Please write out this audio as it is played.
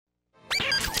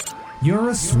You're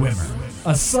a swimmer,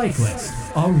 a cyclist,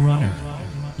 a runner.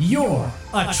 You're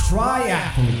a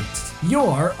triathlete.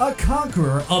 You're a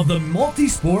conqueror of the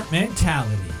multi-sport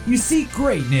mentality. You seek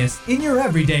greatness in your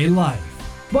everyday life.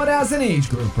 But as an age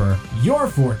grouper, your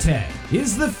forte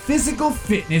is the physical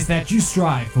fitness that you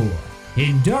strive for.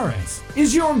 Endurance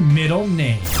is your middle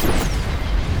name.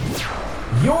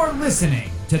 You're listening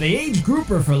to the Age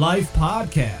Grouper for Life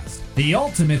podcast, the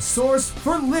ultimate source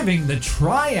for living the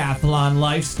triathlon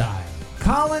lifestyle.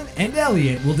 Colin and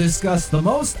Elliot will discuss the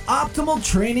most optimal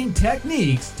training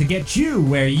techniques to get you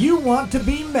where you want to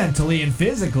be mentally and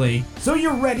physically, so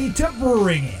you're ready to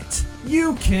bring it.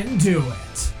 You can do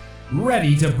it.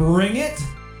 Ready to bring it?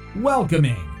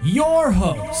 Welcoming your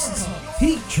hosts,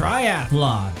 Peak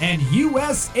Triathlon and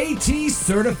USAT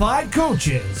certified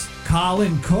coaches,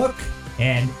 Colin Cook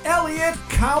and Elliot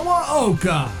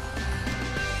Kawaoka.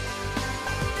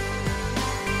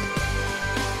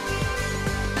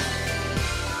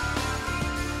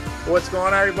 What's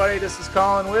going on, everybody? This is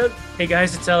Colin with. Hey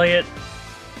guys, it's Elliot.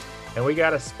 And we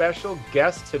got a special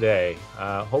guest today.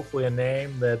 Hopefully a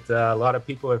name that a lot of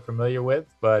people are familiar with,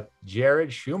 but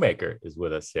Jared Shoemaker is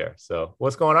with us here. So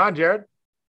what's going on, Jared?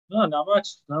 No, not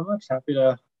much. Happy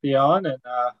to be on and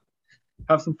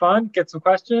have some fun, get some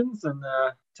questions, and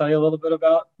tell you a little bit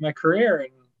about my career.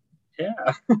 And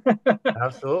yeah.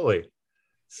 Absolutely.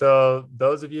 So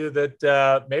those of you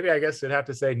that maybe I guess would have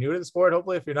to say new to the sport,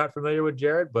 hopefully, if you're not familiar with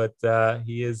Jared, but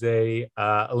he is a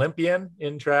Olympian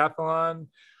in triathlon,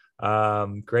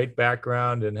 great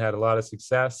background and had a lot of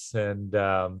success, and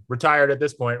retired at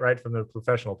this point, right, from the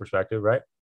professional perspective, right?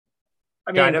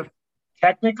 I mean, kind of.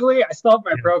 Technically, I still have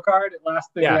my pro card. It lasts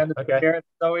to the end of the year. It's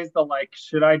always the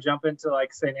should I jump into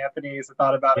St. Anthony's? I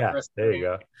thought about it. There you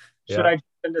go. Should I jump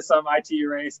into some ITU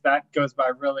race? That goes by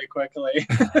really quickly.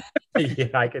 Yeah,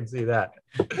 I can see that.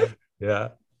 Yeah.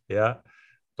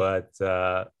 But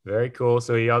very cool.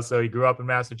 So he grew up in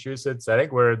Massachusetts. I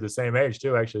think we're the same age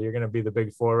too. Actually, you're going to be the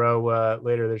big 4-0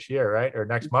 later this year, right? Or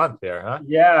next month there, huh?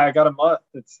 Yeah, I got a month.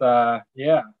 It's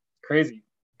crazy.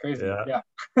 Yeah.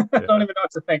 I don't even know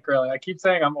what to think, really. I keep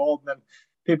saying I'm old, and then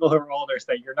people who are older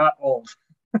say you're not old.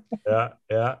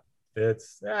 Yeah.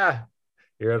 It's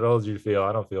you're as old as you feel.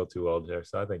 I don't feel too old there,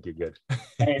 so I think you're good.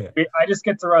 Hey, I just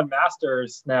get to run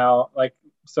Masters now. My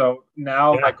goal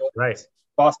is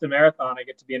Boston Marathon. I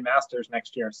get to be in Masters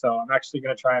next year, so I'm actually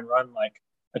going to try and run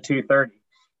a 2:30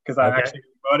 because I'm actually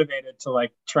motivated to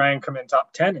try and come in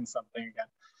top 10 in something again.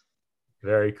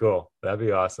 Very cool. That'd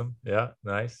be awesome. Yeah,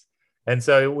 nice. And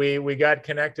so we got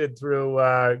connected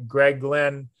through Greg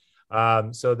Glenn.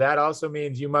 So that also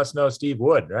means you must know Steve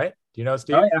Wood, right? Do you know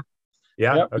Steve? Oh, yeah.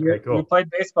 Yeah. Yep. Okay, cool. We played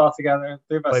baseball together.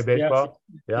 Three of us. Played baseball?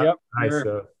 Yeah. Yep. Nice.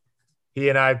 So he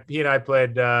and I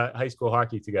played high school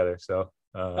hockey together. So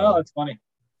that's funny.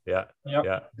 Yeah. Yep.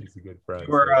 Yeah. He's a good friend.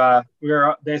 We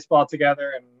were baseball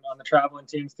together and on the traveling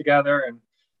teams together. And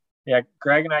yeah,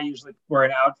 Greg and I usually were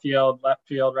in outfield, left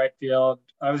field, right field.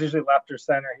 I was usually left or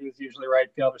center. He was usually right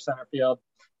field or center field.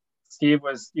 Steve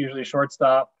was usually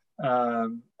shortstop.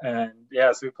 So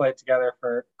we played together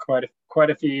for quite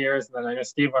a few years. And then I know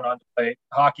Steve went on to play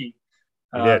hockey.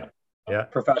 He did. Yeah.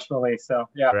 Professionally. So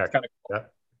yeah, correct. It's kind of cool. Yeah.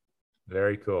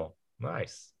 Very cool.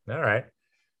 Nice. All right.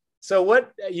 So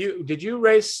did you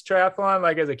race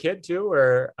triathlon as a kid too,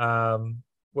 or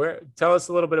tell us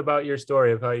a little bit about your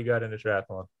story of how you got into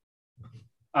triathlon.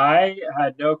 I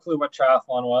had no clue what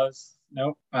triathlon was.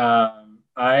 Nope.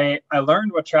 I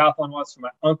learned what triathlon was from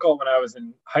my uncle when I was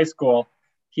in high school.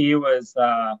 He was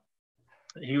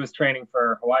training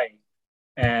for Hawaii,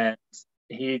 and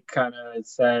he kind of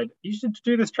said, "You should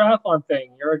do this triathlon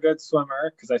thing. You're a good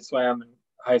swimmer," because I swam in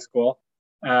high school,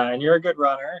 and you're a good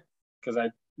runner because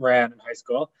I ran in high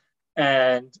school,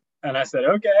 and I said,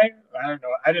 "Okay." I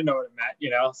didn't know what it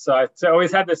meant, So I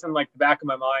always had this in the back of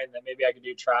my mind that maybe I could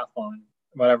do triathlon,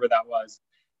 whatever that was.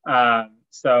 I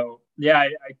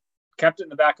kept it in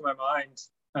the back of my mind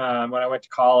when I went to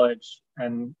college,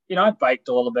 and I biked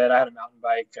a little bit. I had a mountain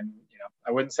bike, and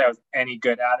I wouldn't say I was any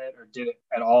good at it or did it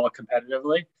at all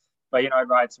competitively, but I'd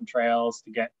ride some trails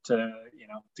to get to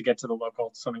the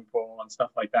local swimming pool and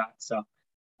stuff like that. So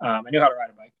I knew how to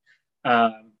ride a bike.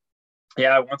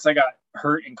 Once I got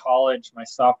hurt in college, my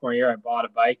sophomore year, I bought a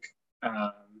bike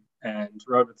and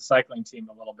rode with the cycling team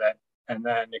a little bit. And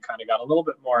then it kind of got a little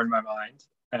bit more in my mind.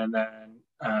 And then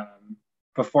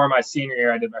before my senior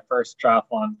year, I did my first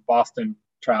triathlon, Boston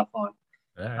Triathlon.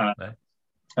 Nice.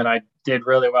 And I did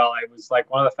really well. I was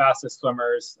one of the fastest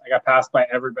swimmers. I got passed by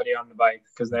everybody on the bike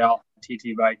because they all had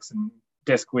TT bikes and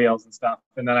disc wheels and stuff.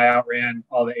 And then I outran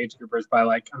all the age groupers by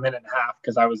a minute and a half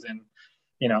because I was in,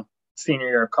 senior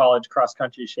year of college cross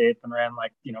country shape and ran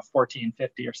like,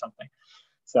 1450 or something.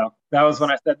 So that was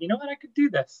when I said, you know what, I could do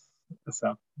this.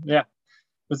 So yeah, it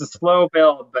was a slow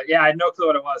build, but yeah, I had no clue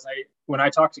what it was. When I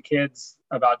talk to kids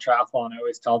about triathlon, I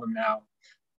always tell them now,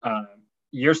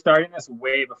 you're starting this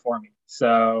way before me.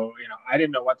 So, I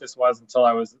didn't know what this was until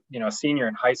I was, a senior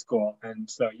in high school. And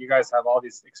so you guys have all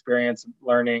these experience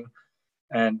learning.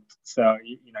 And so,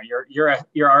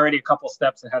 you're already a couple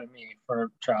steps ahead of me for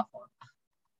triathlon.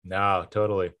 No,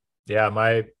 totally. Yeah.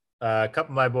 A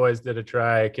couple of my boys did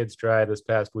a kids try this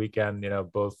past weekend,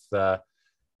 both,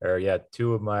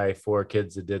 two of my 4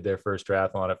 kids that did their first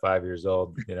triathlon at 5 years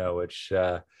old, which,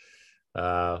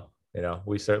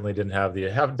 we certainly don't have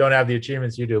the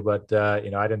achievements you do, but, I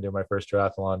didn't do my first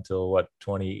triathlon until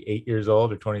 28 years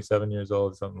old or 27 years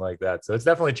old, something like that. So it's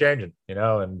definitely changing,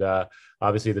 and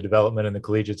obviously the development in the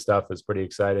collegiate stuff is pretty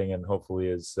exciting and hopefully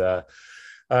is a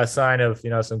sign of,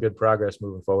 some good progress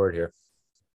moving forward here.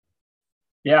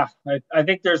 Yeah, I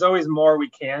think there's always more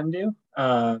we can do.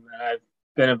 And I've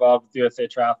been involved with USA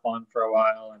Triathlon for a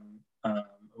while, and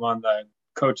I'm on the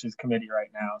coaches committee right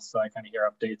now. So I kind of hear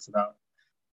updates about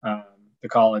the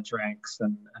college ranks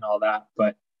and all that.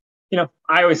 But,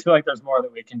 I always feel like there's more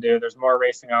that we can do. There's more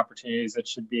racing opportunities that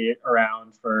should be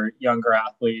around for younger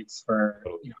athletes, for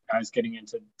guys getting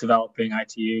into developing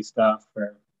ITU stuff,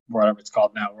 or whatever it's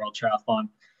called now, World Triathlon.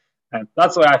 And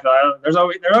that's the way I feel. There's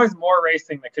always more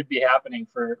racing that could be happening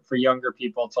for younger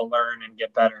people to learn and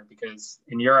get better, because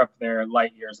in Europe, they're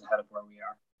light years ahead of where we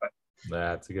are. But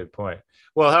that's a good point.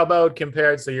 Well, how about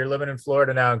compared? So you're living in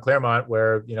Florida now in Claremont,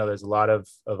 where, there's a lot of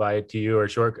ITU or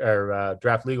short or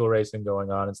draft legal racing going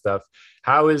on and stuff.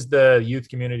 How is the youth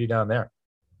community down there?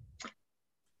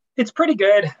 It's pretty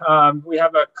good. We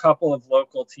have a couple of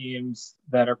local teams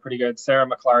that are pretty good. Sarah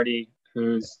McClarty,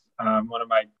 who's one of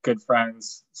my good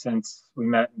friends since we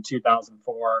met in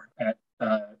 2004 at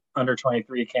under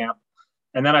 23 camp.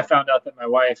 And then I found out that my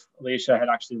wife, Alicia, had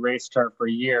actually raced her for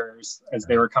years as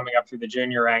they were coming up through the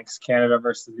junior ranks, Canada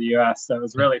versus the US. So it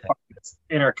was really fun, this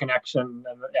interconnection.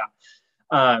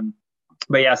 And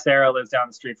but yeah, Sarah lives down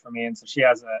the street from me. And so she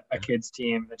has a kids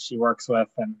team that she works with.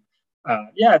 And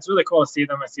it's really cool to see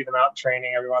them. I see them out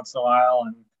training every once in a while.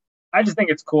 And I just think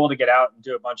it's cool to get out and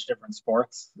do a bunch of different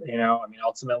sports.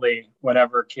 Ultimately,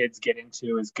 whatever kids get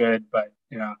into is good, but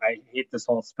I hate this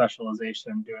whole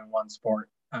specialization doing one sport.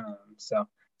 So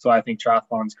I think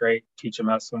triathlon's great. Teach them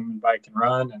how to swim and bike and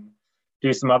run and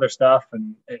do some other stuff,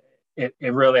 and it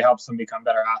really helps them become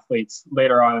better athletes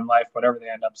later on in life, whatever they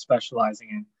end up specializing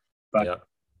in. But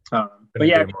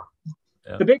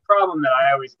the big problem that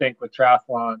I always think with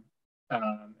triathlon,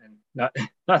 and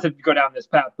not to go down this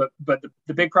path, but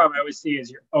the big problem I always see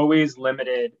is you're always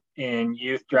limited in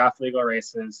youth draft legal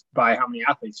races by how many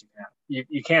athletes you can have.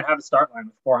 You can't have a start line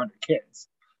with 400 kids.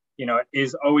 It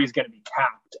is always going to be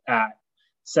capped at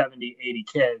 70, 80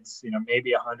 kids,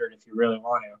 maybe 100 if you really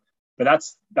want to. But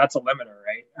that's a limiter,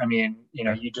 right? I mean,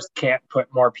 you just can't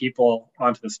put more people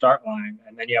onto the start line,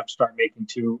 and then you have to start making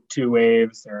two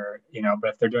waves, or but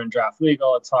if they're doing draft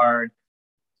legal, it's hard.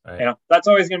 Right. That's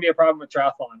always going to be a problem with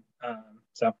triathlon.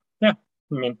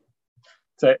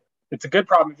 It's a good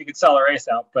problem if you could sell a race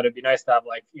out, but it'd be nice to have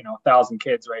 1,000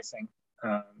 kids racing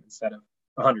instead of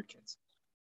 100 kids.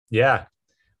 Yeah.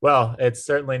 Well, it's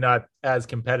certainly not as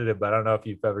competitive, but I don't know if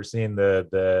you've ever seen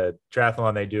the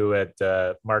triathlon they do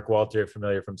at Mark Walter,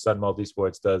 familiar from Sun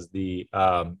Multisports, does the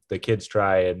kids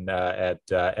try at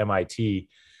MIT.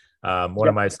 One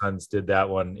of my sons did that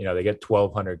one. They get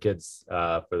 1,200 kids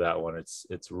for that one.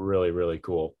 It's really, really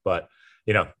cool, but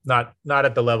not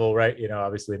at the level, right?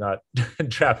 Obviously not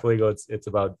draft legal. It's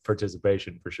about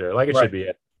participation for sure. Like it should be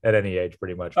at any age,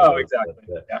 pretty much. Oh, exactly.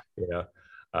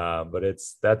 But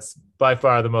that's by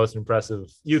far the most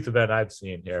impressive youth event I've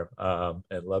seen here,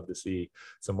 and love to see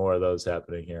some more of those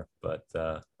happening here. But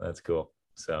that's cool.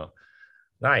 So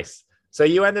nice. So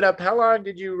you ended up, how long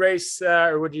did you race,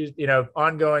 or would you,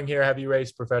 ongoing here, have you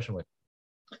raced professionally?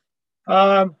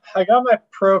 I got my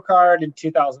pro card in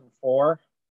 2004.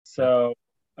 So,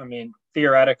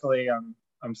 theoretically,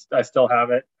 I still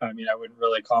have it. I wouldn't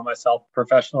really call myself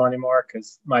professional anymore,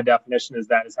 because my definition is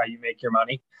that is how you make your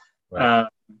money. Right.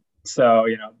 So,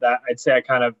 that I'd say I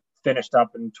kind of finished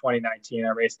up in 2019. I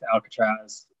raced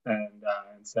Alcatraz and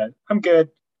said, I'm good.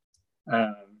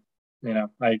 I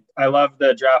love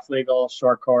the draft legal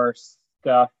short course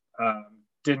stuff.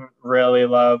 Didn't really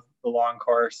love the long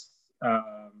course.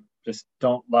 Just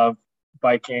don't love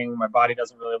biking. My body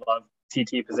doesn't really love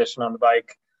TT position on the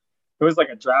bike. If it was like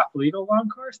a draft legal long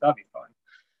course, that'd be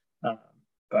fun.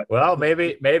 But well,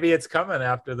 maybe it's coming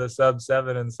after the sub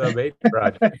 7 and sub 8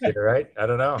 project here, right? I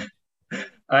don't know.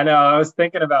 I know. I was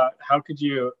thinking about how could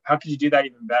you do that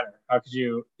even better? How could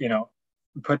you,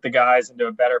 put the guys into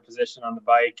a better position on the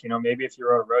bike? Maybe if you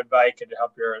rode a road bike, it'd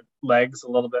help your legs a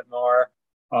little bit more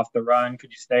off the run.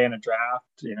 Could you stay in a draft?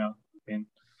 I mean,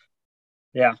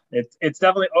 yeah, it's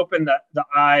definitely opened the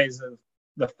eyes of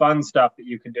the fun stuff that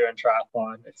you can do in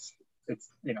triathlon. It's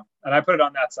and I put it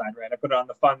on that side, right? I put it on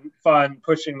the fun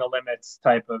pushing the limits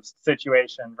type of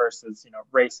situation versus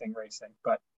racing.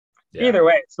 But Yeah. either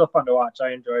way, it's still fun to watch.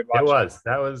 I enjoyed watching.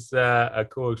 That was a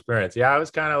cool experience. Yeah, I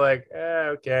was kind of like,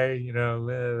 okay,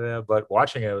 but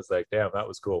watching it was like, damn, that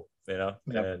was cool,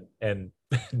 and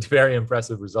very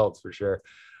impressive results for sure.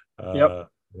 Yep.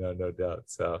 No doubt.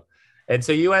 So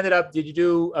you ended up, did you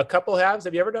do a couple halves?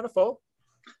 Have you ever done a full?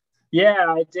 Yeah,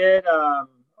 I did. I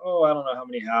don't know how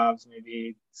many halves,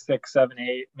 maybe 6, 7,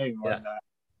 8, maybe more than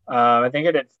that. I think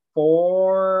I did 4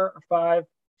 or 5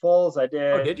 fulls. I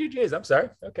did. Oh, did you? Jeez, I'm sorry.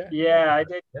 Okay. Yeah, I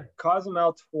did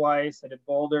Cozumel twice. I did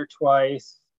Boulder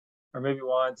twice, or maybe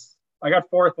once. I got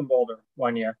 4th in Boulder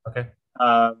one year. Okay.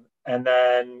 And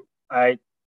then I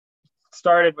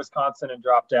started Wisconsin and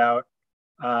dropped out.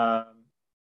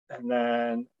 And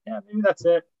then maybe that's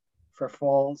it for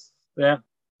fulls. Yeah,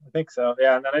 I think so.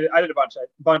 Yeah, and then I did a bunch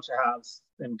of halves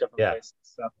in different places.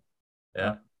 So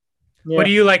yeah. What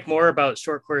do you like more about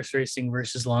short course racing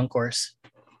versus long course?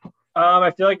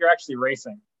 I feel like you're actually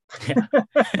racing. Yeah.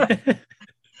 I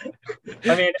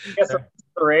mean, I guess it's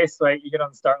a race, right? You get on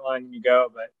the start line and you go,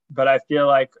 but I feel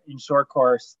like in short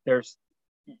course,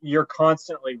 you're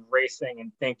constantly racing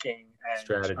and thinking and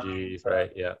strategy,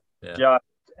 right? Yeah. Just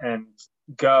and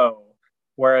go.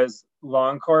 Whereas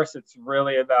long course, it's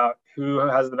really about who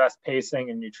has the best pacing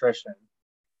and nutrition.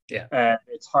 Yeah. And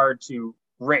it's hard to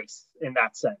race in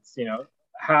that sense.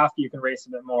 Half you can race a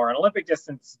bit more. An Olympic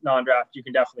distance non-draft, you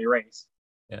can definitely race.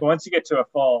 Yeah. But once you get to a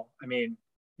full, I mean,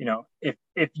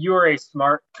 if you are a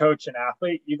smart coach and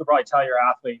athlete, you could probably tell your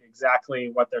athlete exactly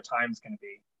what their time is going to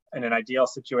be in an ideal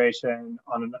situation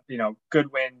on a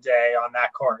good wind day on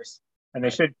that course. And they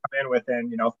should come in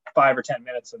within, 5 or 10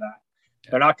 minutes of that.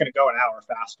 They're not going to go an hour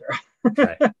faster.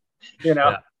 Right.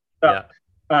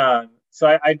 So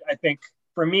I think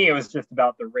for me, it was just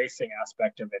about the racing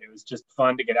aspect of it. It was just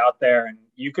fun to get out there, and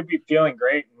you could be feeling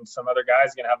great and some other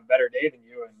guy's going to have a better day than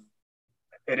you. And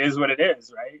it is what it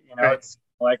is, right? Right. It's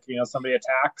like, somebody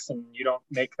attacks and you don't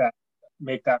make that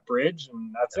bridge,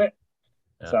 and that's it.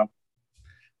 Yeah. So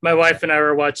my wife and I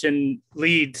were watching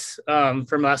Leeds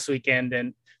from last weekend,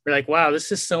 and we're like, wow,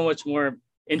 this is so much more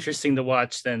interesting to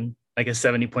watch than like a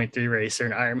 70.3 race or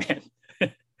an Ironman.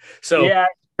 So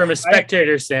from a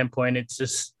spectator standpoint, it's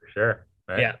just sure.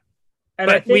 Right. Yeah. And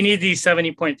but we need these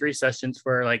 70.3 sessions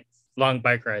for like long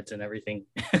bike rides and everything.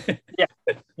 Yeah,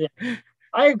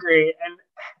 I agree. And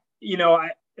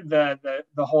the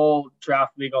whole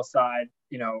draft legal side,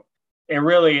 it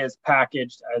really is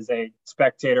packaged as a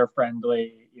spectator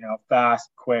friendly, fast,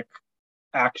 quick,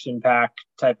 action packed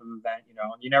type of event.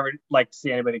 You never like to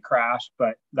see anybody crash,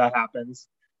 but that happens.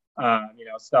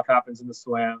 Stuff happens in the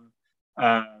swim.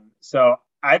 So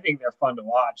I think they're fun to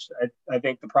watch. I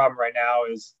think the problem right now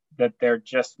is that they're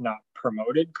just not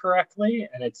promoted correctly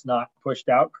and it's not pushed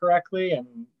out correctly.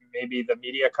 And maybe the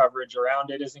media coverage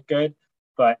around it isn't good.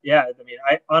 But yeah, I mean,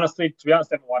 I honestly, to be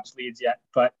honest, I haven't watched Leeds yet,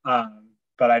 but I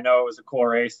know it was a cool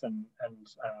race and I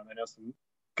know some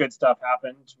good stuff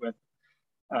happened with,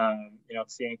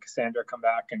 seeing Cassandra come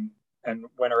back and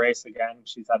win a race again.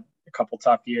 She's had a couple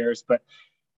tough years, but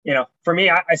for me,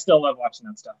 I still love watching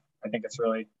that stuff. I think it's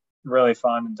really, really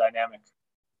fun and dynamic.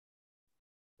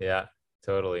 Yeah,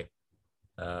 totally.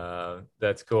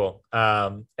 That's cool.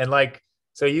 And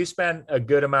so you spent a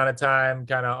good amount of time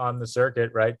kind of on the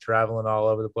circuit, right? Traveling all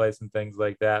over the place and things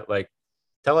like that. Like,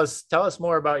 tell us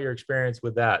more about your experience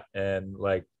with that and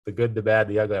like the good, the bad,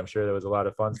 the ugly. I'm sure there was a lot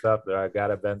of fun stuff. There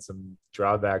gotta have been some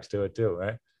drawbacks to it too,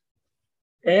 right?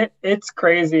 It's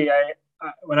crazy. I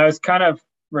when I was kind of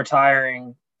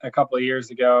retiring a couple of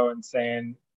years ago and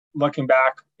saying, looking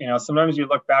back, sometimes you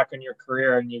look back on your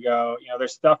career and you go,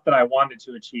 there's stuff that I wanted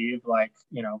to achieve, like,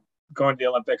 going to the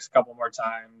Olympics a couple more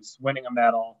times, winning a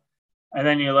medal. And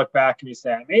then you look back and you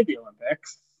say, I made the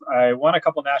Olympics. I won a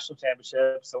couple national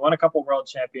championships. I won a couple world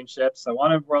championships. I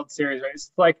won a World Series race.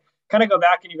 It's like, kind of go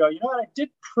back and you go, you know what? I did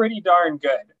pretty darn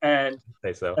good. And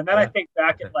then I think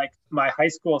back at like my high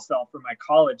school self or my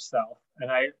college self. And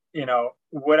I,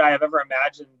 would I have ever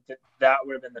imagined that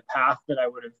would have been the path that I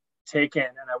would have taken,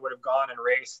 and I would have gone and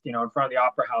raced, in front of the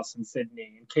Opera House in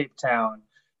Sydney, in Cape Town,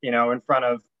 in front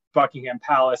of Buckingham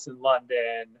Palace in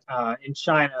London, in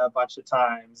China a bunch of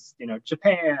times,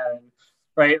 Japan,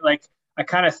 right? Like I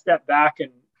kind of step back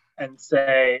and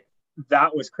say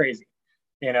that was crazy.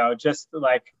 just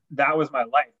like that was my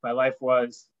life. My life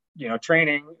was,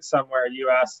 training somewhere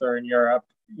US or in Europe,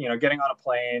 getting on a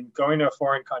plane, going to a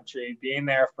foreign country, being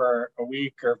there for a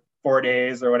week or 4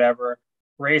 days or whatever,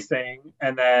 racing,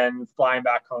 and then flying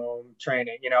back home,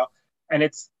 training, and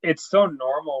it's so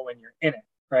normal when you're in it,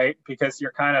 right? Because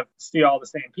you're kind of see all the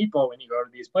same people when you go to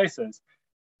these places.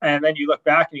 And then you look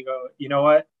back and you go, you know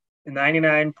what?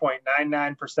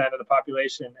 99.99% of the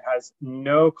population has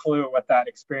no clue what that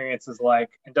experience is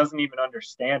like and doesn't even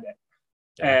understand it.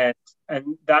 Yeah.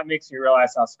 And that makes me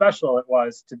realize how special it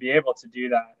was to be able to do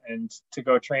that and to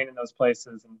go train in those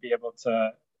places and be able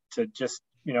to just,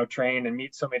 train and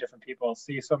meet so many different people,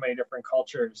 see so many different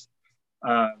cultures.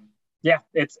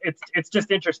 It's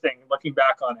just interesting looking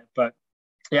back on it. But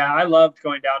yeah, I loved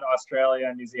going down to Australia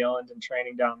and New Zealand and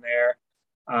training down there.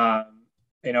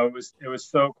 It was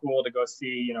so cool to go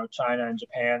see, China and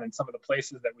Japan and some of the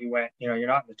places that we went. You're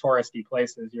not in the touristy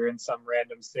places, you're in some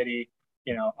random city,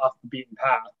 off the beaten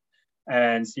path.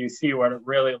 And so you see what it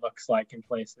really looks like in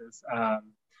places.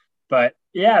 But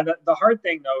yeah, the hard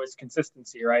thing though is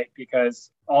consistency, right? Because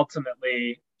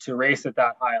ultimately to race at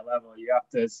that high level, you have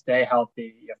to stay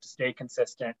healthy, you have to stay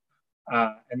consistent.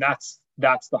 And that's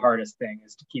the hardest thing,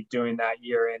 is to keep doing that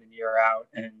year in and year out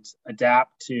and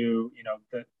adapt to,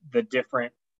 the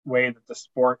different way that the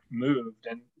sport moved.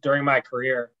 And during my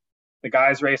career, the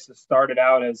guys' races started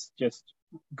out as just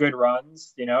good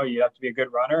runs. You have to be a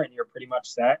good runner and you're pretty much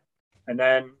set. And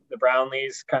then the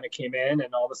Brownlees kind of came in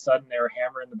and all of a sudden they were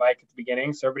hammering the bike at the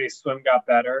beginning. So everybody's swim got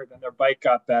better, then their bike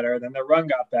got better, then their run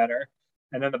got better.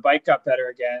 And then the bike got better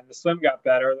again, the swim got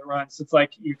better, the run. So it's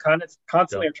like you kind of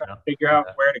constantly are trying to figure out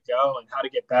where to go and how to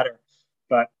get better.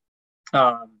 But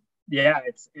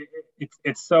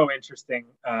it's so interesting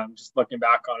just looking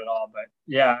back on it all. But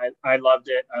yeah, I loved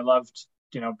it. I loved,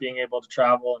 being able to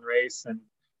travel and race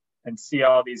and see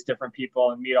all these different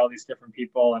people and meet all these different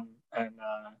people. And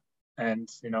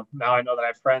now I know that I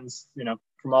have friends,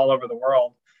 from all over the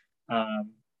world.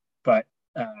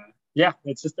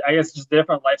 It's just, I guess, just a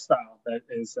different lifestyle that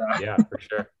is, for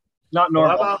sure. Not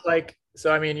normal. Well, how about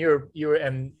so, I mean, you were,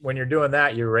 and when you're doing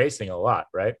that, you're racing a lot,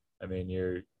 right? I mean,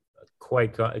 you're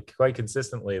quite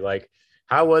consistently,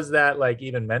 how was that,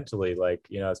 even mentally,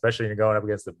 especially when you're going up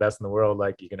against the best in the world,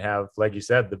 you can have, like you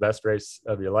said, the best race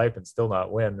of your life and still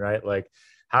not win, right?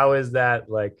 How is that,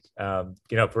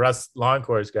 for us long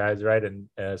course guys, right? And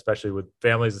especially with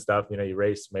families and stuff, you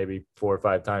race maybe 4 or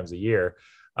 5 times a year.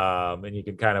 And you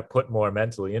can kind of put more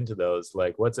mentally into those.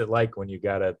 What's it like when you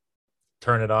got to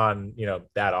turn it on,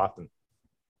 that often?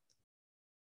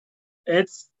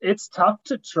 It's tough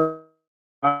to try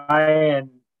and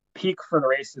peak for the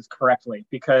races correctly,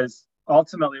 because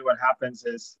ultimately what happens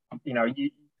is,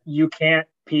 you can't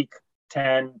peak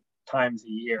 10 times a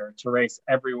year to race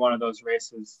every one of those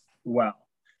races well.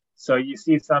 So you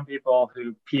see some people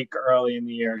who peak early in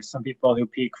the year, some people who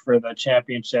peak for the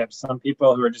championship, some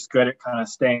people who are just good at kind of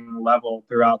staying level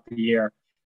throughout the year.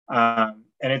 And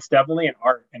it's definitely an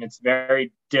art, and it's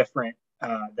very different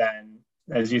than,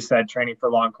 as you said, training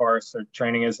for long course or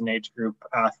training as an age group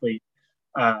athlete.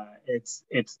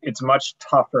 It's much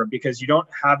tougher because you don't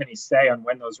have any say on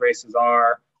when those races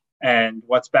are and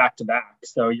what's back to back.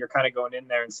 So you're kind of going in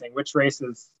there and saying, which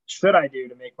races should I do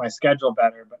to make my schedule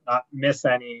better, but not miss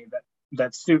any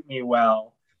that suit me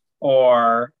well,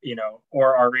 or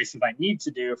are races I need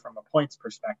to do from a points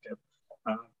perspective.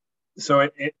 So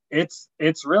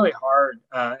it's really hard.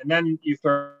 And then you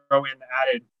throw in the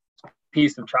added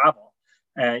piece of travel,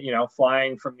 and,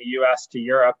 flying from the US to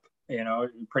Europe, you're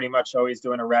pretty much always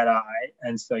doing a red eye.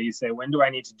 And so you say, when do I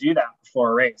need to do that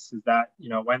before a race? Is that,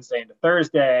 Wednesday into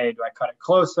Thursday? Do I cut it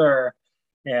closer?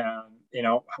 And,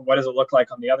 what does it look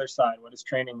like on the other side? What does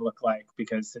training look like?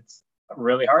 Because it's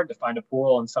really hard to find a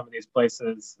pool in some of these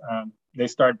places. They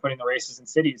started putting the races in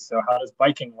cities. So how does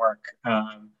biking work?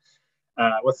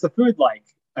 What's the food like?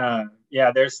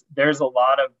 There's a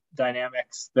lot of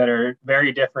dynamics that are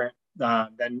very different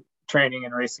than training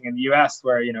and racing in the US,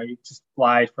 where, you just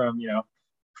fly from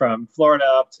Florida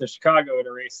up to Chicago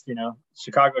to race,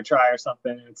 Chicago Tri or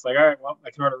something. And it's like, all right, well,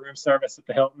 I can order room service at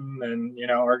the Hilton and,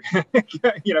 or,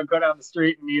 go down the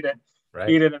street and eat at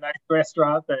a nice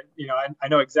restaurant that, I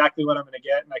know exactly what I'm going to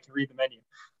get and I can read the menu.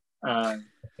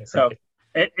 So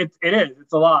it's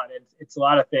a lot. It's a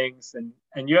lot of things.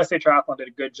 And USA Triathlon did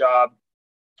a good job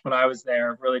when I was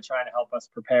there, really trying to help us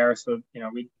prepare. So,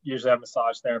 we usually have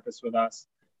massage therapists with us.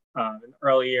 In the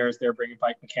early years, they were bringing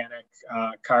bike mechanic,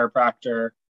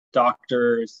 chiropractor,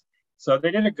 doctors. So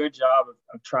they did a good job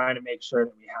of trying to make sure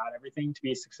that we had everything to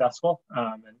be successful,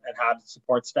 and had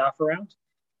support staff around.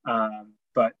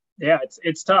 But yeah,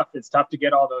 it's tough. It's tough to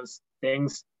get all those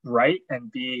things right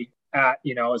and be at,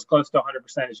 as close to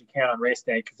 100% as you can on race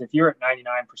day. Because if you're at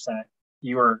 99%,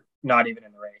 you are not even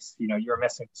in the race. You're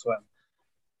missing the swim.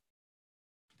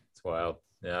 It's wild.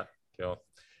 Yeah, cool.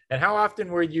 And how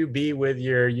often would you be with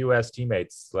your U.S.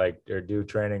 teammates, like, or do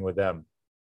training with them?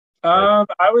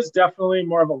 I was definitely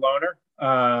more of a loner.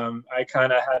 I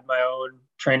kind of had my own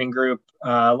training group.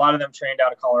 A lot of them trained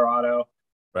out of Colorado,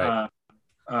 Right.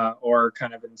 Or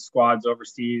kind of in squads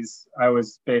overseas. I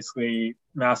was basically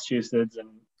Massachusetts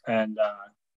and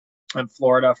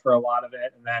Florida for a lot of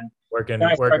it, and then working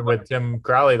with Tim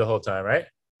Crowley the whole time, right?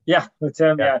 Yeah, with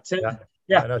Tim. Yeah, Tim.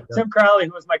 Yeah, Tim Crowley,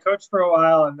 who was my coach for a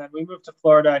while, and then we moved to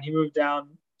Florida, and he moved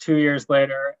down 2 years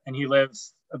later, and he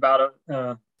lives about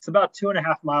it's about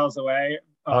 2.5 miles away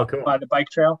cool. by the bike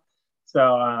trail.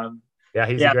 So yeah,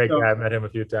 he's a great guy. I've met him a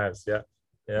few times. Yeah.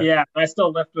 I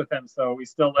still lift with him, so we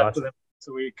still lift with him once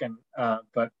a week, and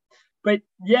but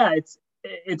yeah,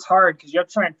 it's hard because you have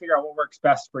to try and figure out what works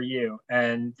best for you.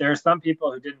 And there's some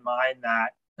people who didn't mind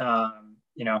that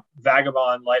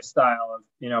vagabond lifestyle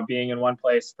of being in one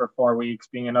place for 4 weeks,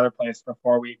 being in another place for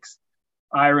 4 weeks.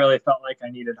 I really felt like I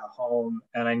needed a home,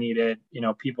 and I needed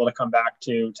people to come back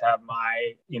to have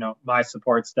my my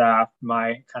support staff,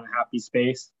 my kind of happy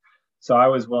space. So I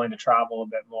was willing to travel a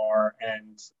bit more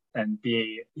and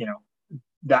be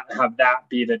that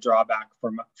be the drawback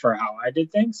for how I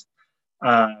did things.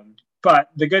 But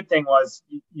the good thing was,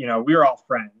 we were all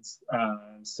friends.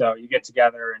 So you get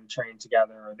together and train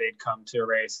together, or they'd come to a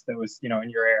race that was, in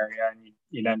your area, and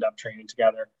you'd end up training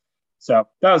together. So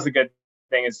that was the good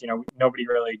thing is, nobody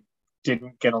really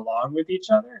didn't get along with each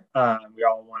other. We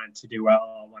all wanted to do well,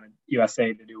 all wanted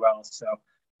USA to do well. So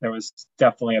there was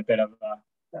definitely a bit of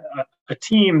a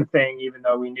team thing, even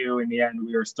though we knew in the end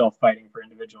we were still fighting for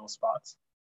individual spots.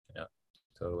 Yeah,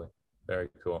 totally. Very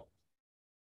cool.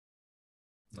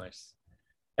 Nice.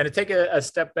 And to take a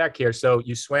step back here, so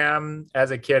you swam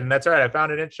as a kid, and that's all right. I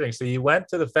found it interesting. So you went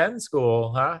to the Fenn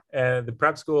school, huh? And the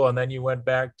prep school, and then you went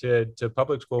back to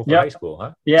public school for high school,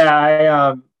 huh?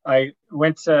 Yeah, I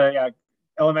went to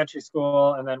elementary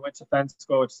school, and then went to Fenn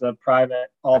school, which is a private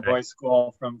all-boys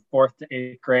school from 4th to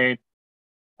 8th grade.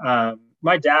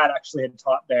 My dad actually had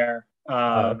taught there.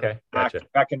 Okay, gotcha.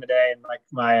 Back in the day, and like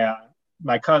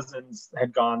my cousins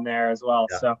had gone there as well.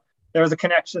 Yeah. So there was a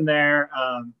connection there.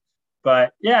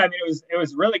 But yeah, I mean, it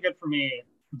was really good for me,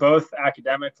 both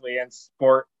academically and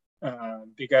sport,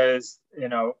 because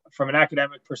from an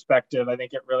academic perspective, I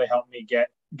think it really helped me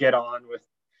get on with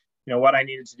what I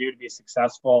needed to do to be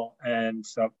successful, and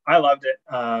so I loved it.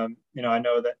 I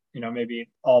know that maybe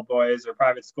all boys or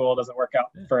private school doesn't work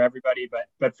out for everybody,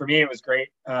 but for me it was great.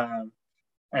 And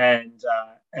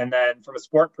then from a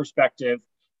sport perspective,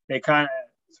 they kind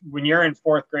of, when you're in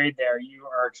 4th grade there, you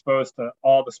are exposed to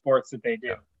all the sports that they do.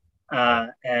 Yeah.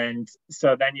 And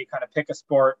so then you kind of pick a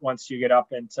sport once you get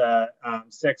up into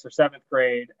 6th or 7th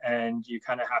grade, and you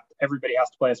kind of everybody has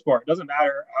to play a sport. It doesn't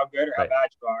matter how good or how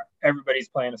bad you are, everybody's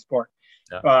playing a sport,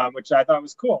 which I thought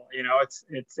was cool.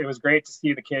 It was great to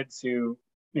see the kids who,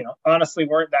 honestly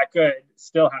weren't that good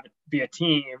still have to be a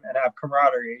team and have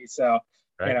camaraderie. So,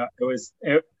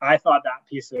 I thought that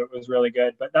piece of it was really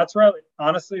good, but that's where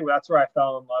I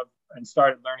fell in love and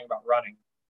started learning about running.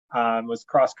 Was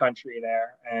cross country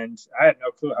there, and I had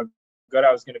no clue how good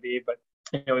I was going to be. But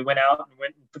we went out and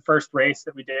went the first race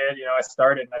that we did. I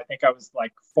started, and I think I was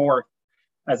like 4th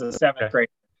as a 7th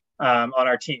grader on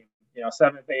our team.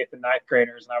 7th, 8th, and 9th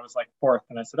graders, and I was like 4th.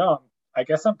 And I said, "Oh, I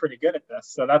guess I'm pretty good at this."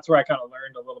 So that's where I kind of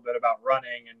learned a little bit about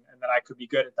running, and that I could be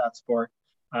good at that sport.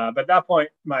 But at that point,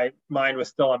 my mind was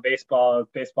still on baseball. I was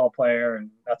a baseball player,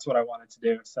 and that's what I wanted to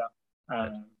do. So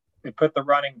it put the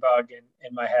running bug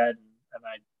in my head. And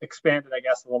I expanded, I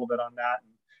guess, a little bit on that.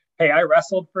 And, hey, I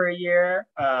wrestled for a year.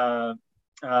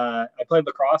 I played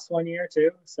lacrosse 1 year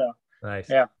too. So nice.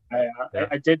 Yeah,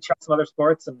 I did try some other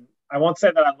sports, and I won't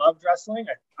say that I loved wrestling.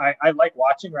 I like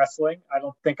watching wrestling. I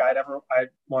don't think I'd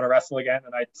want to wrestle again.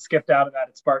 And I skipped out of that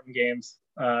at Spartan Games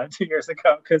 2 years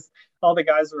ago because all the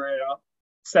guys were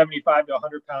 75 to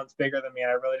 100 pounds bigger than me,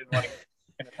 and I really didn't want to get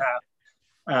in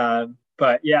half.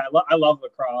 But yeah, I love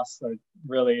lacrosse. I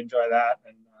really enjoy that.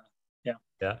 And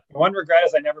yeah. One regret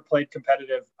is I never played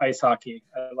competitive ice hockey.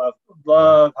 I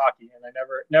love hockey, and I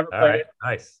never played it.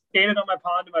 Nice. Skated on my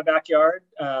pond in my backyard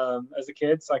as a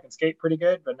kid, so I can skate pretty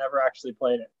good, but never actually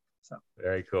played it. So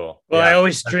very cool. Well, I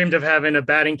always dreamed of having a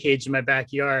batting cage in my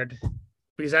backyard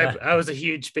because I was a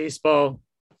huge baseball.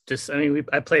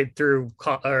 I played through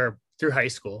high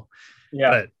school.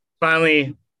 Yeah. But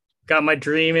finally got my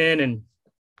dream in and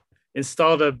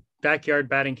installed a backyard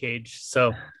batting cage.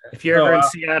 So if you're ever in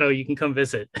Seattle, you can come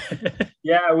visit.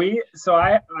 Yeah, I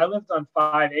lived on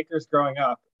 5 acres growing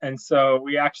up. And so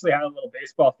we actually had a little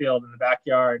baseball field in the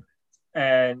backyard.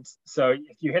 And so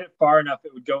if you hit it far enough,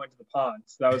 it would go into the pond.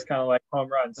 So that was kind of like home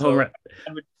run. So Home run.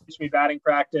 Dad would teach me batting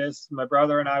practice. My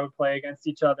brother and I would play against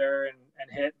each other and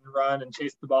hit and run and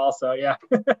chase the ball. So yeah.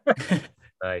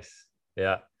 Nice.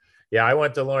 Yeah. Yeah, I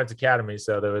went to Lawrence Academy,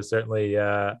 so there was certainly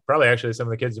probably actually some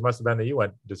of the kids who must have been that you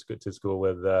went to school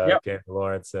with came to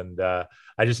Lawrence, and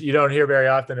you don't hear very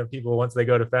often of people once they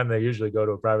go to Fenn, they usually go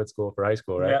to a private school for high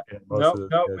school, right? Yeah.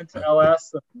 Went to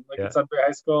LS, Lincoln Sudbury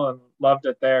High School, and loved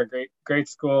it there. Great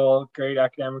school, great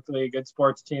academically, good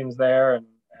sports teams there, and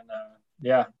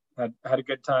had a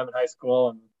good time in high school,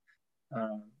 and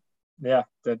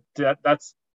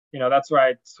that's where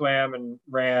I swam and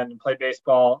ran and played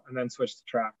baseball, and then switched to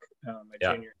track my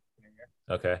junior year.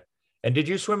 Okay. And did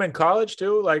you swim in college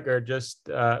too, or just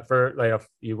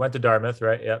you went to Dartmouth,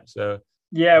 right? Yep. So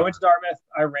yeah, I went to Dartmouth.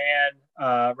 I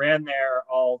ran there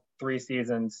all 3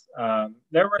 seasons.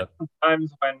 There were some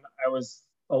times when I was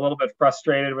a little bit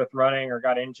frustrated with running or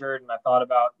got injured, and I thought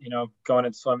about going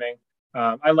and swimming.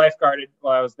 I lifeguarded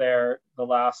while I was there the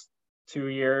last 2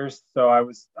 years, so I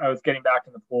was getting back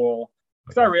in the pool.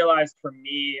 Because I realized for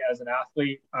me as an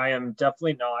athlete, I am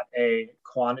definitely not a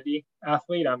quantity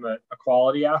athlete. I'm a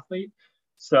quality athlete.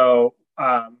 So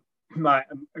my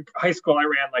high school, I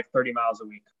ran like 30 miles a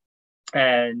week.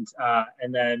 And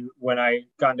then when I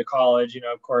got into college,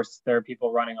 of course, there are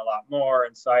people running a lot more.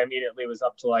 And so I immediately was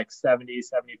up to like 70,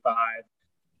 75.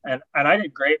 And I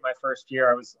did great my first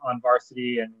year. I was on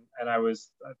varsity and I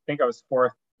think I was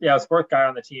fourth. Yeah, I was fourth guy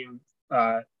on the team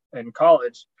in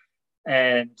college.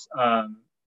 And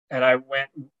I went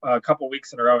a couple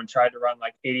weeks in a row and tried to run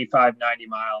like 85, 90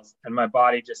 miles. And my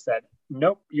body just said,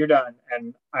 nope, you're done.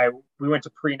 And we went to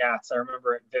pre-nats. I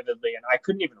remember it vividly, and I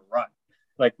couldn't even run.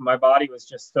 Like my body was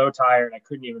just so tired, I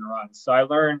couldn't even run. So I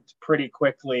learned pretty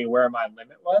quickly where my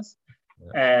limit was.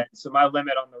 Yeah. And so my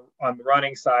limit on the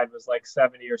running side was like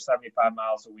 70 or 75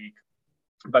 miles a week.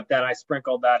 But then I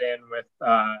sprinkled that in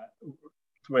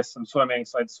with some swimming.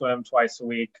 So I'd swim twice a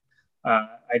week.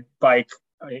 I'd bike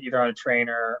either on a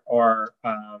trainer or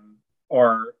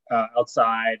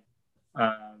outside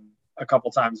a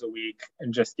couple times a week,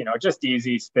 and just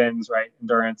easy spins, right?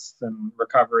 Endurance and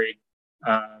recovery.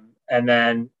 And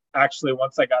then actually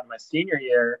once I got in my senior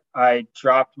year, I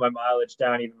dropped my mileage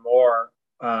down even more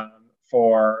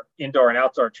for indoor and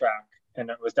outdoor track. And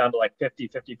it was down to like 50,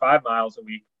 55 miles a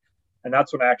week. And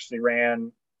that's when I actually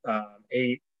ran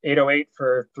 8:08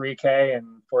 for 3K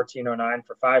and 14:09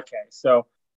 for 5K. So,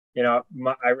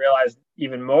 I realized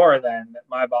even more then that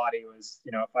my body was,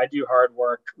 if I do hard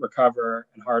work, recover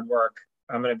and hard work,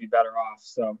 I'm going to be better off.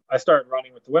 So I started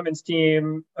running with the women's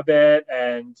team a bit,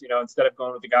 and, instead of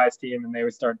going with the guys team, and they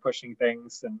would start pushing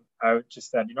things. And I just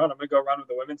said, I'm going to go run with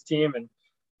the women's team, and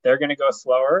they're going to go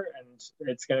slower and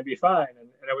it's going to be fine.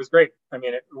 And it was great. I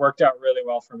mean, it worked out really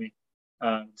well for me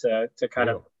to kind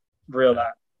of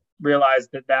realize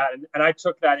that and I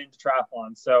took that into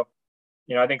triathlon. So,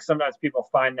 I think sometimes people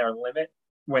find their limit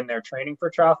when they're training for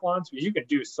triathlons, because you can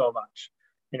do so much.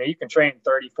 You can train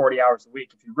 30, 40 hours a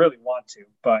week if you really want to,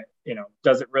 but,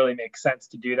 does it really make sense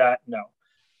to do that? No.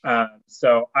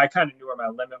 So I kind of knew where my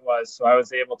limit was. So I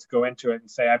was able to go into it and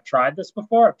say, I've tried this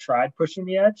before. I've tried pushing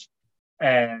the edge.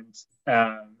 And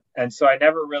so I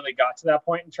never really got to that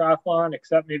point in triathlon,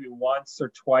 except maybe once or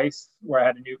twice where I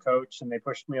had a new coach and they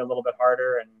pushed me a little bit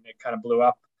harder and it kind of blew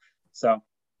up. So,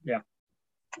 yeah.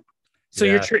 So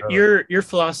your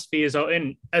philosophy is,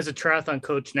 and as a triathlon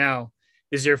coach now,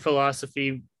 is your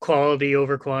philosophy quality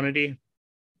over quantity?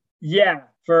 Yeah,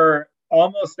 for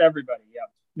almost everybody. Yeah.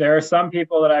 There are some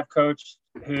people that I've coached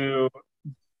who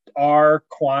are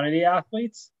quantity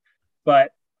athletes,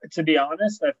 but to be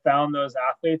honest, I've found those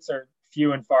athletes are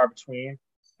few and far between.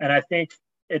 And I think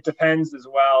it depends as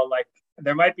well. Like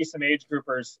there might be some age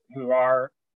groupers who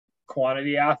are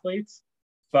quantity athletes,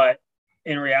 but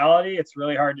in reality, it's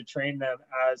really hard to train them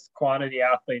as quantity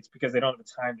athletes because they don't have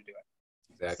the time to do it.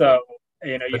 Exactly. So,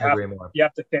 you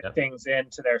have to fit things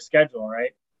into their schedule,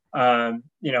 right?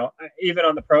 Even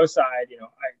on the pro side,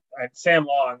 Sam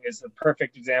Long is a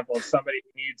perfect example of somebody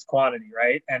who needs quantity,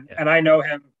 right? And I know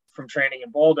him from training in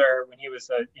Boulder when he was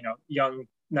a young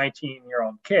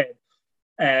 19-year-old kid,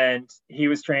 and he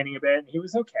was training a bit and he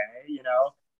was okay,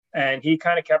 and he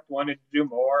kind of kept wanting to do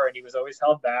more, and he was always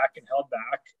held back.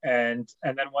 And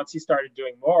then once he started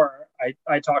doing more,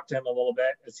 I talked to him a little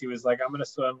bit as he was like, I'm going to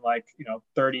swim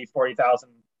 30, 40,000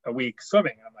 a week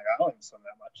swimming. I'm like, I don't even swim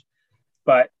that much.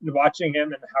 But watching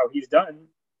him and how he's done,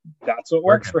 that's what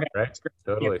works for him. Right?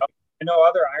 Totally. know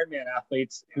other Ironman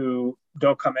athletes who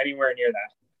don't come anywhere near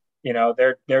that. You know,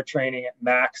 they're training at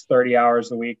max 30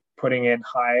 hours a week, putting in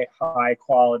high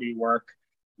quality work,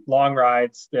 long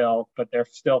rides still, but they're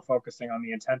still focusing on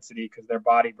the intensity because their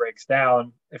body breaks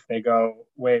down if they go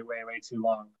way too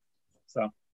long.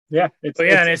 So yeah,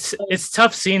 and it's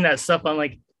tough seeing that stuff on,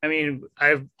 like, I mean,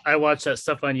 I watched that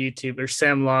stuff on YouTube, or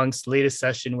Sam Long's latest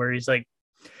session where he's like,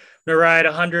 gonna ride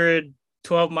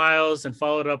 112 miles and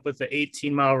followed up with an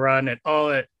 18-mile run at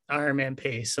Ironman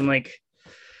pace. I'm like,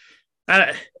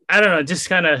 I don't know, just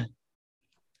kind of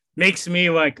makes me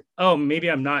like, oh,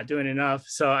 maybe I'm not doing enough.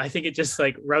 So I think it just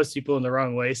like rubs people in the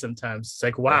wrong way sometimes. It's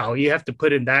like, wow, you have to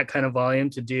put in that kind of volume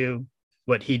to do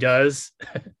what he does.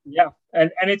 Yeah.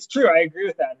 And it's true. I agree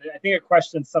with that. I think it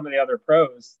questions some of the other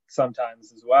pros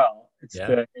sometimes as well. It's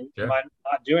am I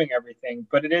not doing everything,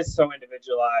 but it is so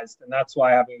individualized. And that's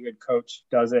why having a good coach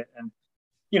does it. And,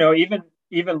 you know, even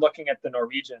looking at the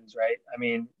Norwegians, right? I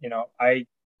mean, you know, I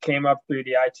came up through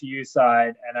the ITU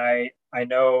side, and I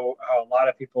know how a lot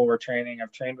of people were training.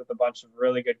 I've trained with a bunch of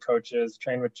really good coaches,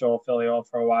 trained with Joel Filiol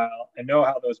for a while. I know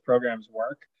how those programs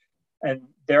work, and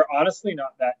they're honestly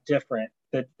not that different.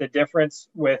 The difference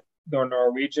with the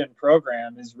Norwegian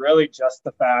program is really just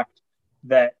the fact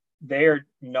that they are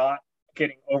not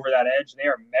getting over that edge. They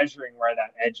are measuring where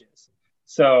that edge is.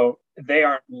 So they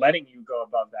aren't letting you go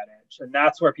above that edge. And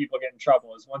that's where people get in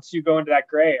trouble, is once you go into that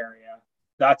gray area,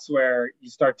 that's where you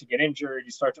start to get injured,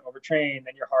 you start to overtrain,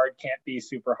 then your hard can't be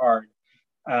super hard.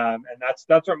 And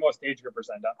that's where most age groupers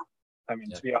end up. I mean,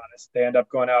 to be honest, they end up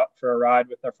going out for a ride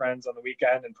with their friends on the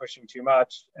weekend and pushing too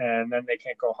much, and then they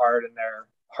can't go hard in their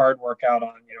hard workout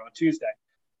on, you know, on Tuesday.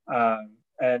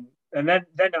 And then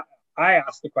I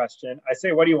ask the question, I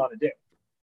say, what do you want to do?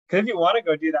 Because if you want to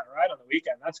go do that ride on the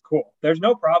weekend, that's cool. There's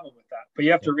no problem with that, but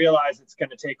you have to realize it's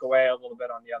going to take away a little bit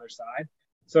on the other side.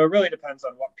 So it really depends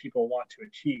on what people want to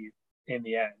achieve in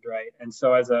the end, right? And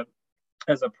so as a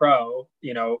pro,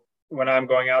 you know, when I'm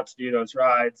going out to do those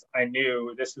rides, I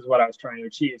knew this is what I was trying to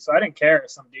achieve. So I didn't care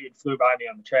if some dude flew by me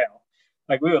on the trail.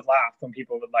 Like, we would laugh when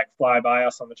people would like fly by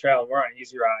us on the trail and we're on an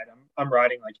easy ride. I'm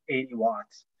riding like 80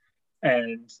 watts.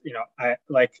 And, you know, I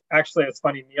like, actually, it's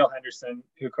funny, Neil Henderson,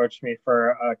 who coached me for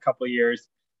a couple of years,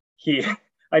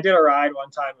 I did a ride one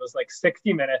time, it was like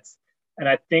 60 minutes. And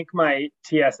I think my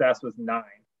TSS was 9.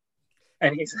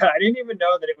 And he said, I didn't even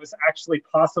know that it was actually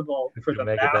possible for the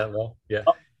make it that low. Yeah.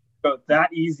 Go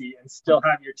that easy and still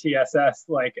have your TSS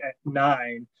like at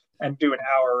 9 and do an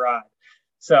hour ride.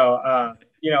 So,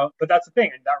 you know, but that's the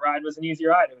thing. And that ride was an easy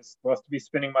ride. It was supposed to be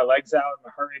spinning my legs out.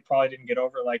 My heart rate probably didn't get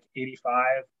over like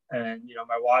 85. And, you know,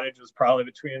 my wattage was probably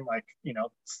between like, you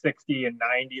know, 60 and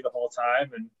 90 the whole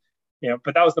time. And, you know,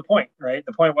 but that was the point, right?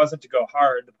 The point wasn't to go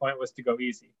hard. The point was to go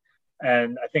easy.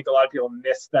 And I think a lot of people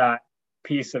miss that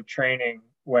piece of training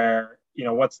where, you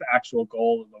know, what's the actual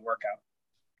goal of the workout?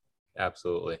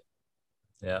 Absolutely.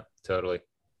 Yeah, totally.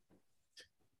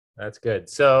 That's good.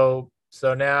 So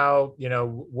now, you know,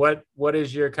 what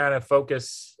is your kind of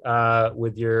focus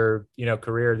with your, you know,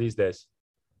 career these days?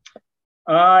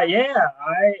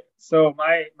 So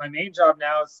my main job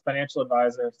now is financial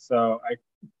advisor. So I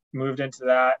moved into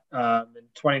that in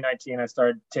 2019. I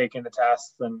started taking the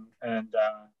tests and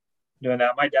doing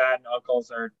that. My dad and uncles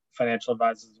are financial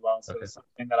advisors as well. So It's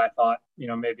something that I thought, you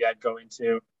know, maybe I'd go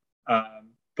into.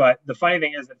 But the funny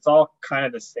thing is, it's all kind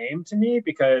of the same to me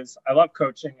because I love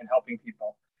coaching and helping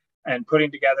people and putting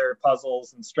together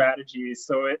puzzles and strategies.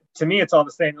 So to me, it's all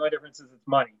the same. The only difference is it's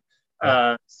money.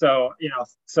 So, you know,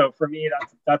 so for me,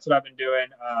 that's what I've been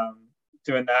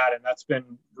doing that. And that's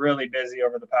been really busy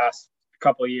over the past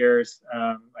couple of years.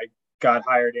 I got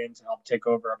hired in to help take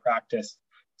over a practice.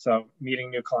 So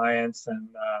meeting new clients and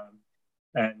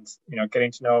you know,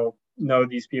 getting to know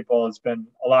these people has been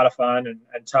a lot of fun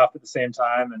and tough at the same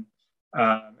time.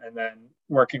 And then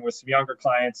working with some younger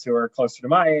clients who are closer to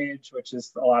my age, which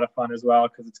is a lot of fun as well,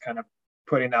 because it's kind of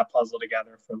putting that puzzle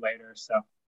together for later. So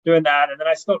doing that. And then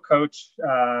I still coach,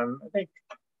 I think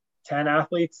 10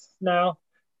 athletes now.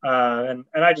 And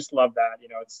I just love that. You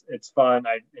know, it's fun.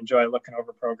 I enjoy looking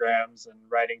over programs and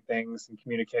writing things and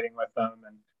communicating with them.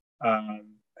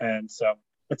 And so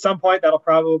at some point that'll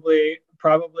probably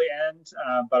end.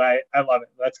 But I love it.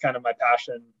 That's kind of my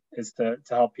passion, is to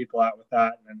help people out with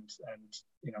that and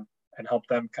you know, and help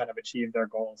them kind of achieve their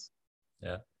goals.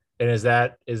 Yeah. And is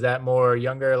that more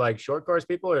younger, like short course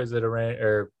people, or is it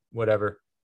or whatever?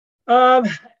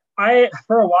 I,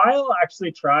 for a while,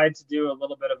 actually tried to do a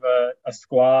little bit of a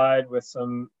squad with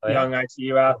some young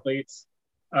ITU athletes.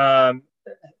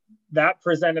 That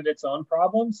presented its own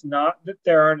problems. Not that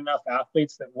there aren't enough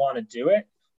athletes that want to do it,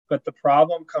 but the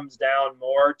problem comes down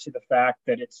more to the fact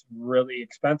that it's really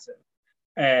expensive.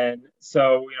 And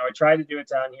so, I tried to do it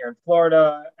down here in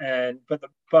Florida,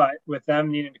 but with them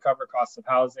needing to cover costs of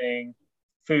housing,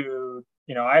 food,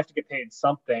 I have to get paid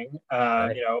something,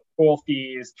 Right. pool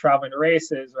fees, traveling to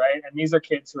races, right? And these are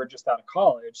kids who are just out of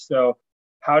college. So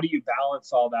how do you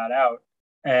balance all that out?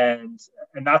 And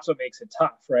that's what makes it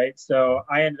tough, right? So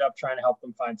I ended up trying to help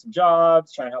them find some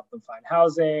jobs, trying to help them find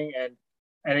housing,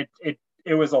 and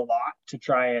it was a lot to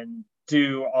try and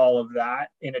do all of that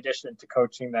in addition to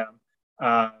coaching them.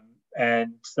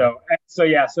 And so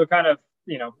yeah, so kind of,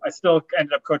 I still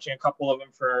ended up coaching a couple of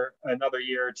them for another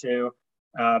year or two.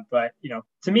 But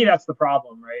to me, that's the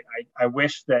problem, right? I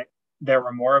wish that there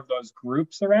were more of those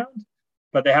groups around,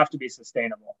 but they have to be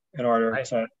sustainable in order Right.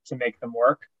 to make them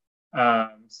work.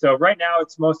 So right now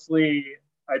it's mostly,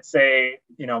 I'd say,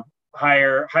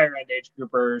 higher end age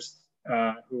groupers,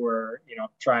 who are,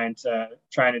 trying to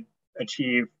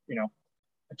achieve,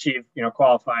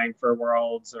 qualifying for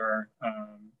worlds or,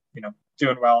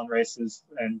 doing well in races.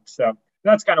 And so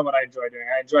that's kind of what I enjoy doing.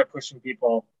 I enjoy pushing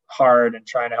people hard and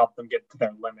trying to help them get to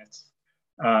their limits,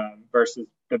 versus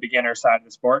the beginner side of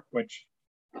the sport, which,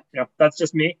 that's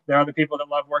just me. There are other people that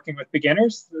love working with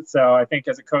beginners. So I think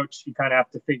as a coach, you kind of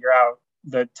have to figure out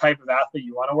the type of athlete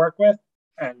you want to work with.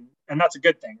 And that's a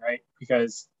good thing, right?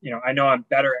 Because, I know I'm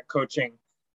better at coaching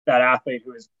that athlete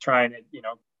who is trying to,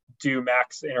 do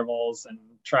max intervals and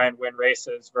try and win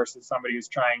races versus somebody who's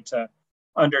trying to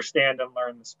understand and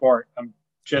learn the sport. I'm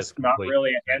just not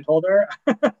really a hand holder.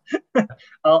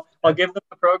 I'll give them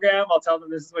the program. I'll tell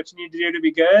them this is what you need to do to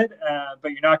be good.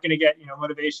 But you're not going to get,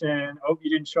 motivation. Oh,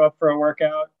 you didn't show up for a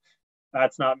workout.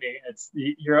 That's not me. It's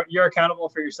you're accountable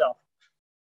for yourself.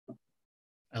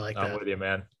 I like I'm that. with you,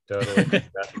 man. Totally.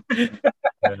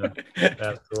 Yeah,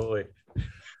 absolutely.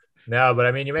 No, but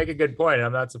I mean, you make a good point.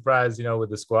 I'm not surprised, with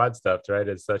the squad stuff, right?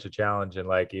 It's such a challenge. And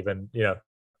like, even,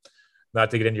 not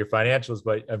to get into your financials,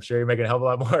 but I'm sure you're making a hell of a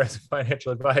lot more as a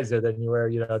financial advisor than you were,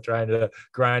 trying to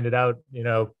grind it out,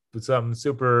 with something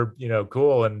super,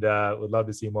 cool, and would love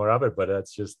to see more of it, but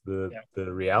that's just the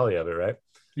reality of it, right?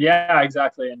 Yeah,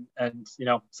 exactly. And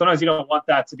sometimes you don't want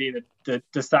that to be the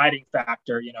deciding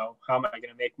factor, how am I going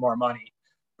to make more money?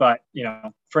 But,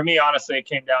 for me, honestly, it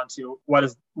came down to what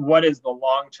is the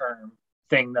long-term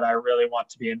thing that I really want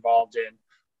to be involved in,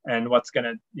 and what's going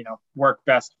to, work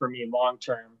best for me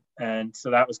long-term. And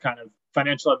so that was kind of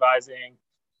financial advising,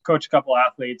 coach a couple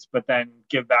athletes, but then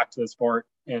give back to the sport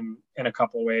in a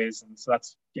couple of ways. And so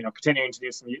that's, continuing to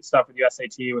do some stuff with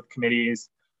USAT, with committees.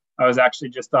 I was actually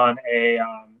just on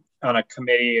a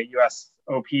committee, a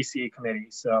USOPC committee,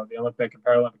 so the Olympic and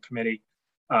Paralympic Committee.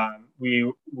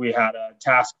 We had a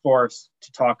task force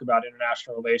to talk about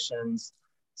international relations,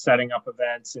 setting up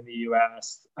events in the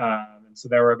U.S. And so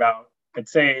there were about, I'd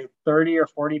say, 30 or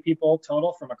 40 people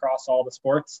total from across all the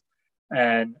sports.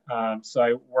 And so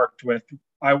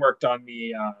I worked on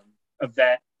the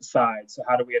event side. So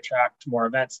how do we attract more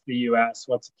events to the U.S.?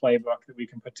 What's a playbook that we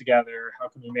can put together? How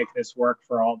can we make this work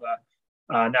for all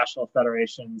the national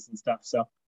federations and stuff? So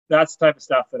that's the type of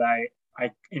stuff that I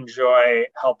enjoy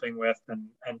helping with and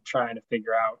trying to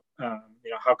figure out,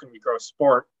 how can we grow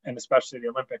sport, and especially the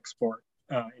Olympic sport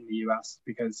in the U.S.,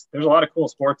 because there's a lot of cool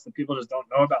sports that people just don't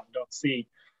know about and don't see,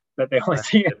 that they only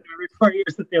see every 4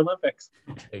 years at the Olympics.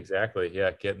 Exactly.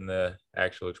 Yeah. Getting the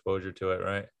actual exposure to it.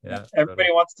 Right. Yeah.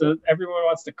 Everyone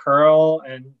wants to curl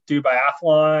and do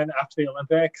biathlon after the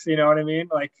Olympics. You know what I mean?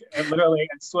 Like, literally,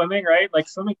 and swimming, right? Like,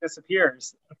 swimming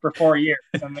disappears for 4 years,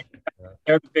 and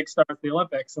they're the big stars of the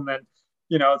Olympics. And then,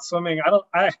 swimming,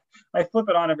 I flip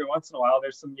it on every once in a while.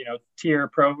 There's some, tier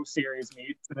pro series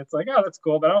meets, and it's like, oh, that's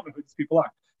cool, but I don't know who these people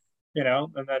are.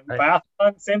 And then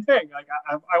biathlon, same thing. Like,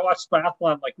 I watched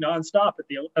biathlon like nonstop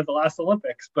at the last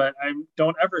Olympics, but I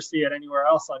don't ever see it anywhere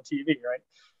else on TV,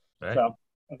 right? So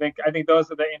I think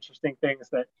those are the interesting things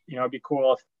that, it'd be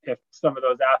cool if some of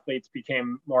those athletes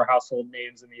became more household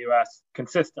names in the U.S.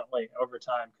 consistently over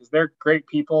time, because they're great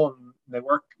people and they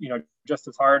work, just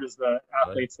as hard as the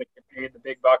athletes that get paid the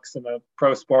big bucks in the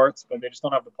pro sports, but they just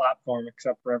don't have the platform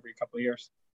except for every couple of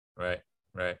years. Right.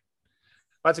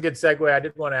 That's a good segue. I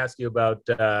did want to ask you about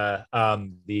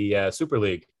the Super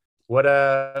League. What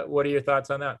are your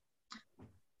thoughts on that?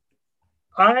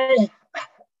 I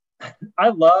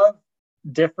love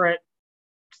different,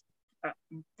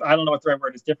 I don't know what the right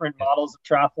word is, different models of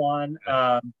triathlon.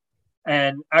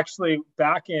 And actually,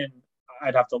 back in,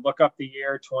 I'd have to look up the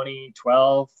year,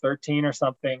 2012, 13 or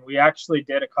something, we actually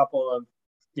did a couple of,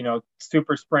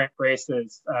 super sprint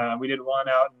races. We did one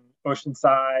out in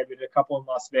Oceanside. We did a couple in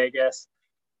Las Vegas.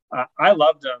 I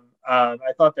loved them. I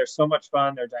thought they're so much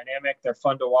fun. They're dynamic. They're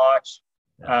fun to watch.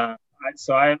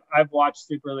 I've watched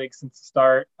Super League since the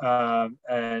start,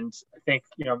 and I think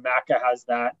Macca has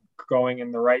that going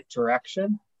in the right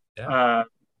direction. Yeah.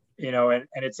 And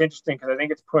it's interesting because I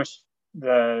think it's pushed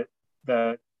the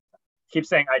keep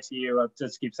saying ITU. I'll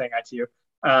just keep saying ITU,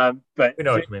 but We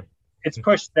know what you mean. It's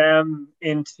pushed them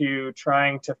into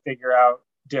trying to figure out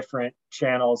different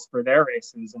channels for their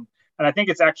races, and I think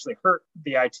it's actually hurt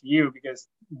the ITU because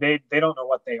they don't know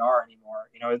what they are anymore.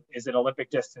 Is it Olympic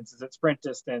distance? Is it sprint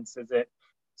distance? Is it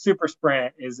super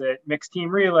sprint? Is it mixed team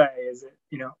relay? Is it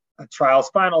a trials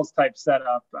finals type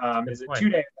setup? Is it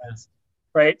 2-day events?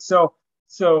 Right. So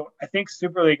I think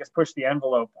Super League has pushed the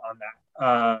envelope on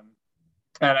that,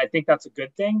 and I think that's a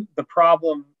good thing. The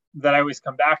problem that I always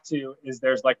come back to is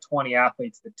there's like 20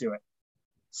 athletes that do it.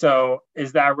 So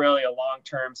is that really a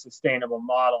long-term sustainable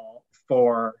model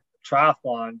for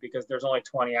triathlon? Because there's only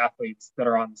 20 athletes that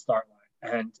are on the start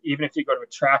line. And even if you go to a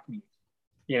track meet,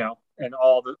 and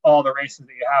all the races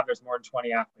that you have, there's more than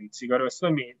 20 athletes. You go to a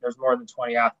swim meet, there's more than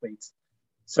 20 athletes.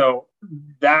 So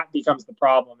that becomes the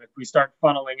problem. If we start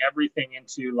funneling everything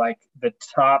into like the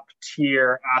top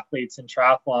tier athletes in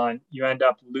triathlon, you end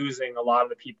up losing a lot of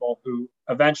the people who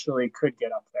eventually could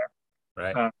get up there.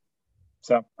 Right.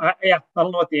 I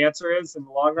don't know what the answer is in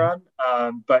the long run.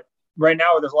 But right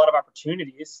now there's a lot of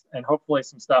opportunities, and hopefully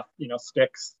some stuff,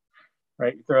 sticks,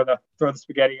 right? You throw the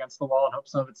spaghetti against the wall and hope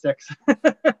some of it sticks.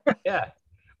 Yeah.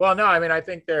 Well, no, I mean, I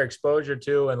think their exposure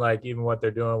to, and like even what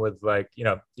they're doing with like,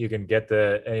 you can get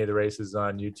any of the races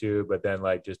on YouTube, but then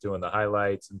like just doing the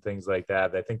highlights and things like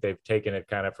that. I think they've taken it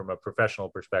kind of from a professional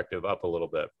perspective up a little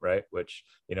bit, right? Which,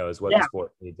 is what the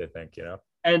sport needs, I think,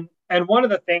 And one of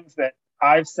the things that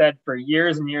I've said for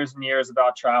years and years and years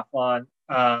about triathlon,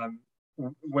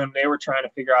 when they were trying to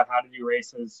figure out how to do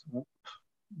races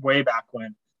way back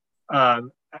when,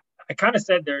 I kind of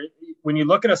said when you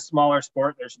look at a smaller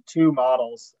sport, there's two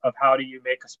models of how do you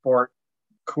make a sport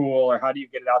cool or how do you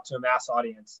get it out to a mass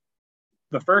audience.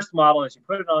 The first model is you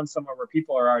put it on somewhere where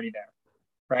people are already there,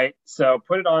 right? So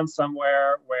put it on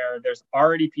somewhere where there's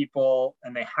already people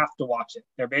and they have to watch it.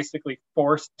 They're basically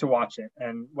forced to watch it.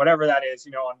 And whatever that is,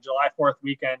 on July 4th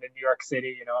weekend in New York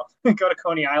City, go to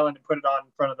Coney Island and put it on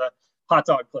in front of the hot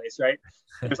dog place, right?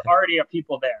 There's already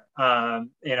people there,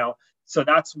 So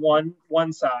that's one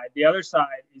side. The other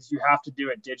side is you have to do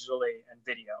it digitally and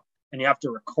video, and you have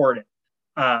to record it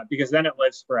because then it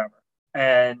lives forever.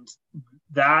 And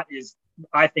that is,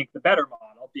 I think, the better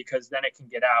model because then it can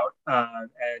get out.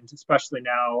 And especially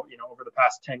now, over the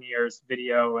past 10 years,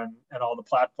 video and all the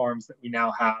platforms that we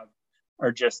now have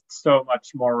are just so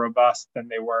much more robust than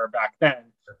they were back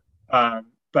then.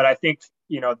 But I think,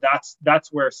 that's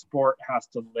where sport has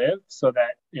to live so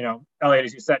that, Elliot,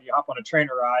 as you said, you hop on a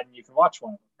trainer ride and you can watch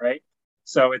one of them, right?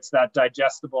 So it's that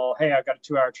digestible, hey, I've got a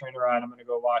 2-hour trainer ride. I'm going to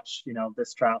go watch,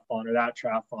 this triathlon or that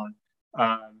triathlon.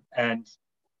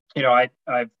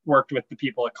 I've worked with the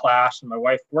people at Clash and my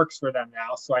wife works for them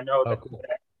now. So I know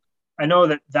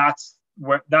that's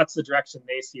the direction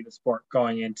they see the sport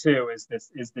going into is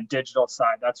the digital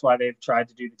side. That's why they've tried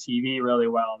to do the TV really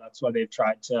well. That's why they've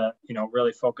tried to,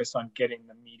 really focus on getting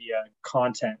the media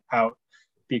content out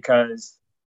because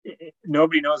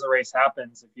nobody knows a race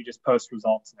happens if you just post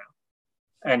results now.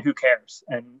 And who cares?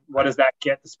 And what does that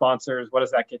get the sponsors? What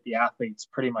does that get the athletes?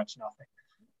 Pretty much nothing.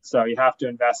 So you have to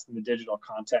invest in the digital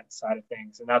content side of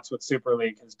things. And that's what Super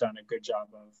League has done a good job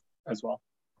of as well.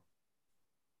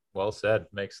 Well said.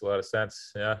 Makes a lot of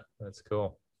sense. Yeah, that's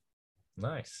cool.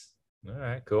 Nice. All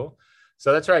right, cool.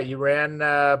 So that's right. You ran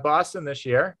Boston this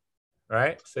year,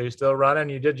 right? So you're still running.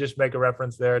 You did just make a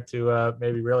reference there to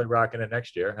maybe really rocking it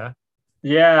next year, huh?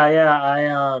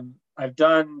 Yeah. I've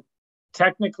done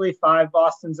technically 5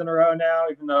 Bostons in a row now,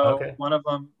 even though one of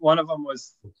them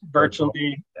was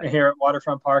virtually here at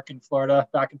Waterfront Park in Florida,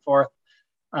 back and forth.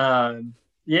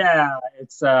 Yeah,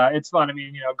 it's fun. I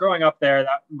mean, growing up there,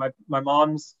 that my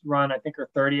mom's run, I think her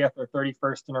 30th or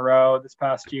 31st in a row this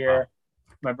past year. Wow.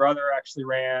 My brother actually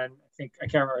ran, I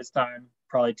can't remember his time,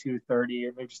 probably 2:30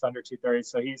 or maybe just under 2:30.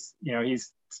 So he's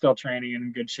still training and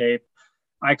in good shape.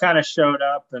 I kind of showed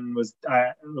up and was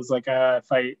like,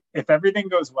 if everything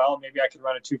goes well, maybe I could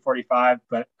run a 2:45,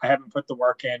 but I haven't put the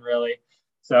work in really.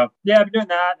 So yeah, I've been doing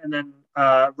that, and then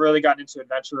really gotten into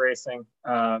adventure racing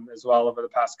as well over the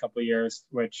past couple of years,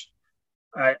 which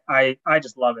I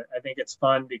just love it. I think it's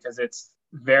fun because it's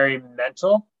very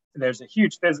mental. There's a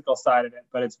huge physical side of it,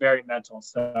 but it's very mental.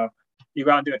 So you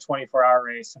go out and do a 24-hour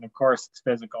race, and of course it's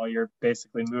physical. You're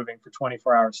basically moving for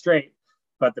 24 hours straight.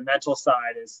 But the mental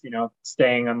side is,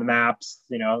 staying on the maps,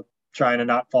 trying to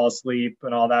not fall asleep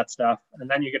and all that stuff. And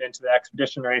then you get into the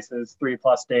expedition races,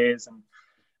 3+ days,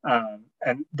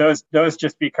 and those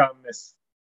just become this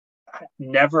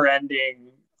never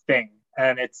ending thing.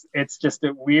 And it's just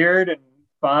a weird and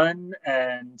fun,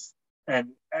 and I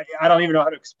don't even know how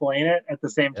to explain it at the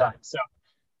same time. So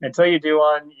until you do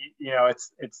one,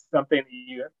 it's something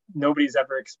that nobody's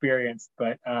ever experienced,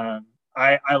 but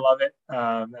I love it.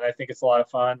 And I think it's a lot of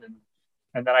fun.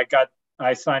 And then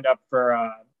I signed up for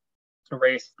a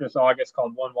race this August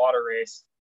called One Water Race,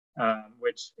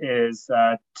 which is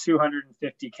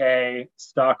 250K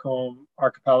Stockholm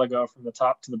Archipelago from the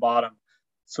top to the bottom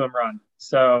swim run.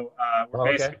 So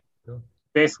we're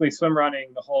basically swim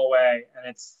running the whole way.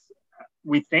 And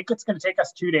we think it's going to take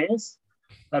us 2 days.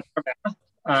 That's our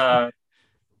math.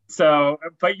 So,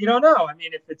 but you don't know. I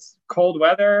mean, if it's cold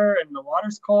weather and the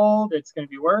water's cold, it's going to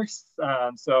be worse.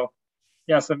 So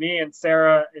me and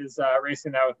Sarah is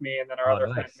racing that with me, and then our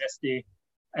other friend Misty,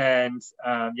 and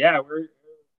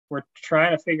we're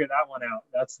trying to figure that one out.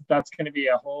 That's going to be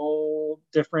a whole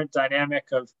different dynamic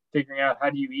of figuring out how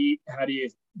do you eat, how do you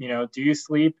do you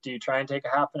sleep, do you try and take a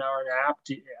half an hour nap?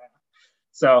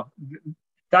 So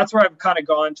that's where I've kind of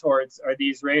gone towards, are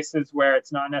these races where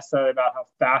it's not necessarily about how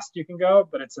fast you can go,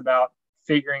 but it's about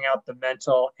figuring out the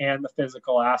mental and the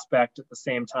physical aspect at the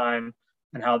same time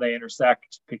and how they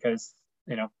intersect. Because,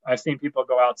 I've seen people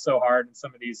go out so hard in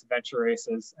some of these adventure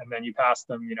races, and then you pass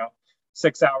them,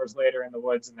 6 hours later in the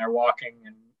woods, and they're walking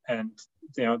and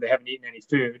they haven't eaten any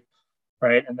food.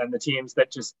 Right. And then the teams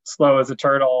that just slow as a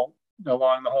turtle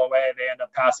along the whole way, they end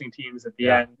up passing teams at the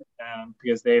end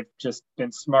because they've just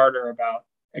been smarter about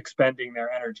expending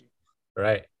their energy.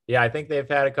 Right. Yeah, I think they've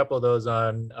had a couple of those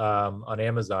on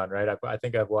Amazon, right? I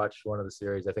think I've watched one of the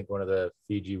series. I think one of the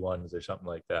Fiji ones or something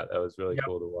like that. That was really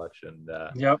cool to watch, and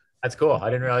that's cool. I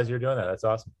didn't realize you were doing that. That's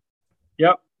awesome.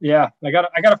 Yep. Yeah, I got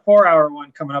a 4-hour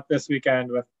one coming up this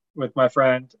weekend with my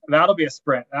friend. That'll be a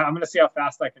sprint. I'm going to see how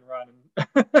fast I can run.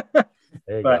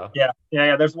 There you go.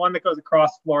 Yeah. There's one that goes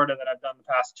across Florida that I've done the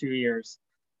past 2 years.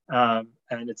 And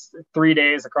it's 3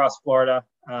 days across Florida.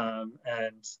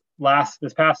 And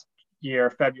this past year,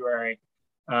 February,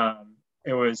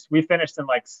 we finished in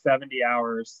like 70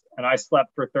 hours, and I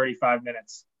slept for 35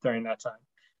 minutes during that time.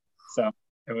 So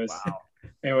it was,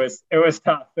 it was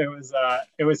tough.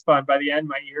 It was fun. By the end,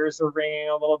 my ears were ringing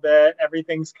a little bit.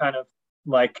 Everything's kind of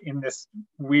like in this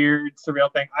weird,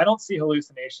 surreal thing. I don't see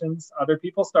hallucinations. Other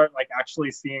people start like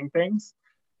actually seeing things.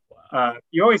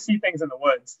 You always see things in the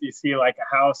woods. You see like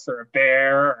a house or a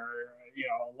bear or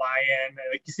a lion.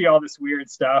 Like you see all this weird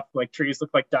stuff. Like trees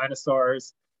look like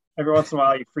dinosaurs. Every once in a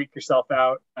while, you freak yourself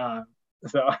out.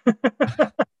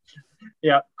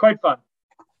 Yeah, quite fun.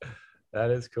 That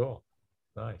is cool.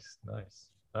 Nice.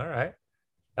 All right,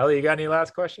 Ellie, you got any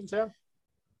last questions here?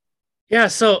 Yeah.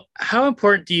 So, how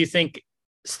important do you think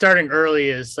starting early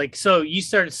is? Like, so you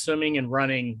started swimming and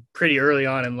running pretty early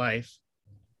on in life,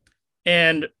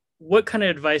 and what kind of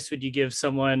advice would you give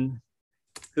someone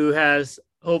who has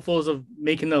hopefuls of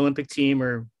making the Olympic team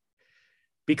or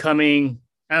becoming,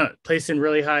 placing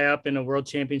really high up in a world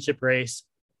championship race,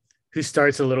 who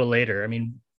starts a little later? I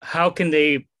mean, how can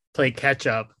they play catch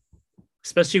up,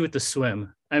 especially with the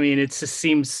swim? I mean, it just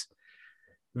seems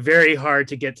very hard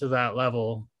to get to that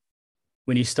level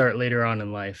when you start later on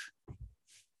in life.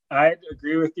 I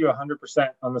agree with you 100%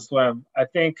 on the swim. I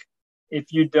think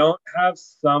if you don't have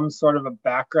some sort of a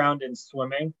background in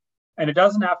swimming, and it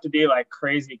doesn't have to be like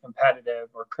crazy competitive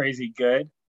or crazy good,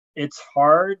 it's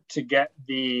hard to get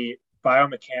the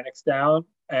biomechanics down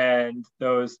and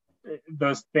those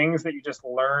things that you just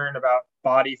learn about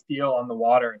body feel on the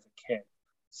water as a kid.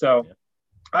 So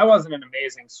I wasn't an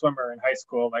amazing swimmer in high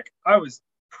school. Like I was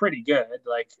pretty good.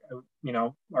 Like,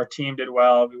 our team did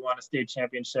well. We won a state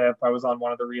championship. I was on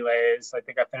one of the relays. I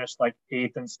think I finished like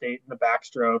 8th in state in the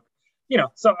backstroke.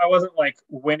 So I wasn't like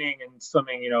winning and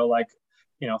swimming,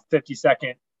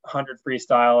 50-second 100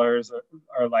 freestylers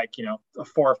or like, a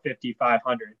 450,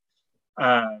 500.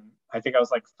 I think I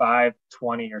was like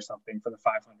 520 or something for the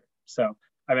 500. So,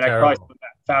 I mean, I probably swim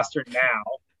that faster now,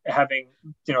 having,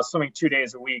 swimming 2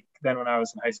 days a week than when I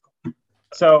was in high school.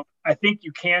 So I think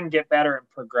you can get better and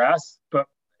progress, but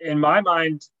in my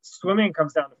mind, swimming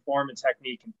comes down to form and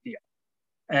technique and feel.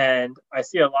 And I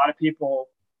see a lot of people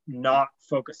not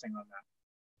focusing on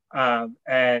that.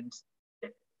 And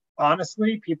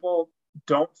honestly, people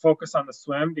don't focus on the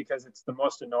swim because it's the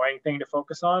most annoying thing to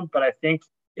focus on. But I think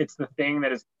it's the thing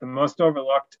that is the most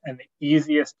overlooked and the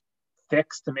easiest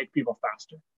fix to make people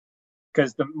faster.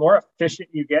 Because the more efficient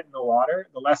you get in the water,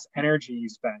 the less energy you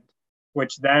spend,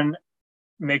 which then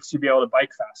makes you be able to bike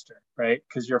faster, right?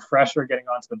 Because you're fresher getting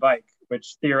onto the bike,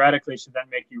 which theoretically should then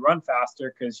make you run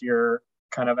faster because you're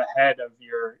kind of ahead of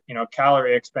your,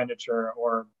 calorie expenditure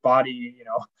or body,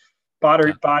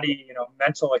 body,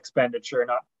 mental expenditure,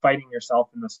 not fighting yourself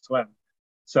in the swim.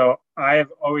 So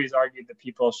I've always argued that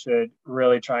people should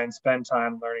really try and spend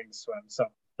time learning to swim. So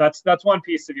that's one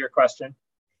piece of your question.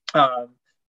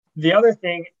 The other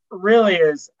thing really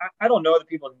is I don't know that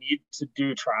people need to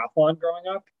do triathlon growing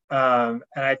up.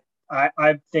 And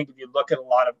I think if you look at a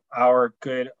lot of our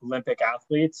good Olympic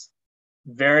athletes,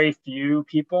 very few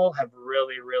people have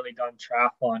really, really done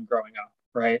triathlon growing up,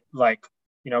 right? Like,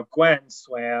 Gwen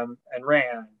swam and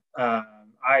ran.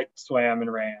 I swam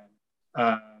and ran.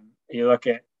 You look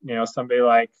at, somebody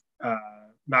like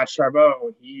Matt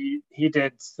Charbot, he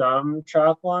did some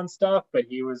triathlon stuff, but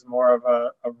he was more of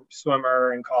a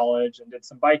swimmer in college and did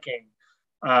some biking.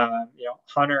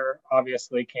 Hunter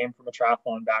obviously came from a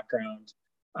triathlon background.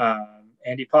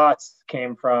 Andy Potts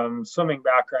came from swimming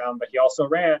background, but he also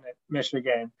ran at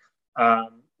Michigan.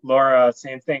 Laura,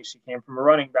 same thing. She came from a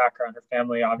running background. Her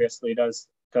family obviously does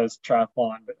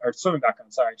triathlon, or swimming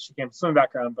background. Sorry, she came from swimming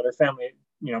background, but her family,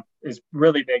 is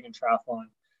really big in triathlon.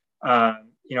 And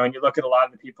you look at a lot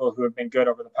of the people who have been good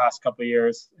over the past couple of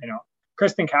years.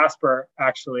 Kristen Casper,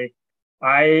 actually,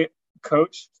 I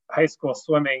coached high school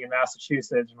swimming in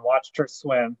Massachusetts and watched her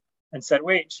swim and said,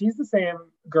 wait, she's the same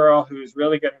girl who's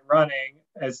really good at running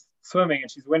as swimming,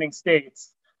 and she's winning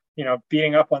states,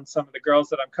 beating up on some of the girls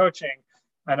that I'm coaching.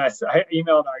 And I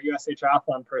emailed our USA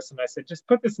Triathlon person. I said, just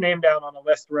put this name down on a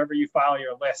list wherever you file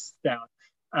your lists down.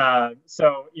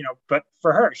 But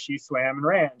for her, she swam and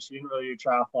ran. She didn't really do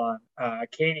triathlon.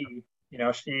 Katie,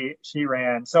 she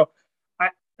ran. So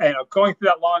going through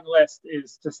that long list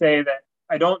is to say that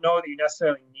I don't know that you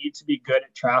necessarily need to be good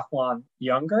at triathlon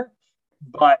younger,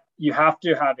 but you have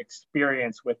to have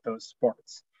experience with those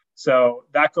sports. So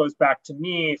that goes back to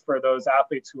me for those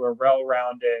athletes who are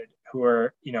well-rounded, who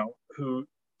are, who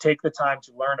take the time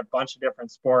to learn a bunch of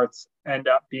different sports, end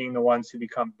up being the ones who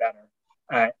become better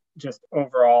at just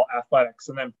overall athletics.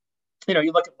 And then,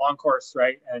 you look at long course,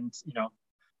 right? And,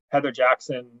 Heather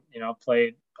Jackson,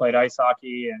 played ice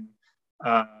hockey,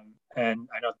 and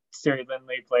I know Siri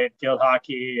Lindley played field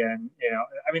hockey, and,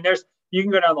 you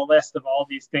can go down the list of all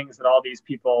these things that all these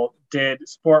people did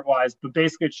sport-wise, but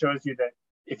basically it shows you that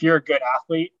if you're a good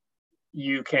athlete,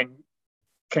 you can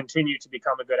continue to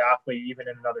become a good athlete even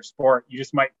in another sport. You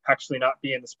just might actually not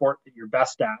be in the sport that you're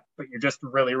best at, but you're just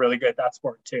really, really good at that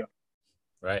sport too.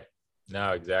 Right.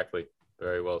 No, exactly.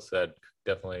 Very well said.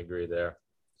 Definitely agree there.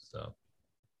 So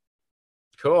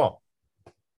cool.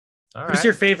 All right. Who's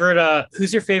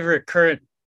your favorite current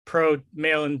pro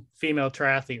male and female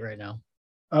triathlete right now?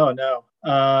 Oh no.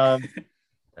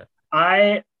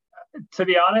 To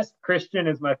be honest, Christian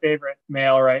is my favorite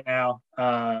male right now.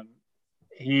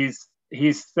 He's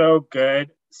so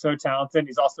good, so talented.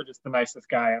 He's also just the nicest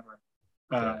guy ever.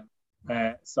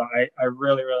 So I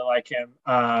really, really like him.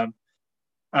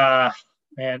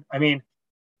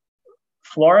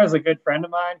 Flora is a good friend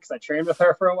of mine because I trained with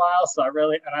her for a while. So I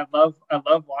love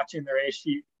watching the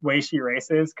way she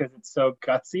races because it's so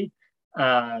gutsy.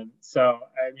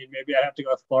 Maybe I'd have to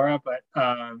go with Flora, but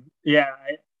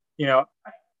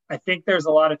I think there's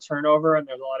a lot of turnover and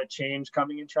there's a lot of change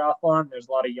coming in triathlon. There's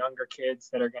a lot of younger kids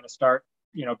that are going to start,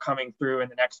 coming through in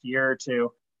the next year or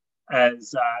two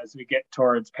as we get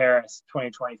towards Paris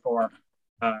 2024.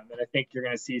 And I think you're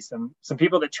going to see some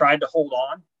people that tried to hold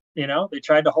on. They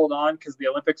tried to hold on because the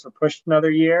Olympics were pushed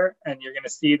another year, and you're going to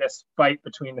see this fight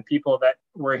between the people that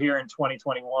were here in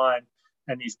 2021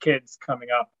 and these kids coming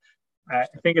up. I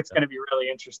think it's going to be really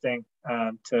interesting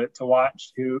to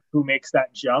watch who makes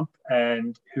that jump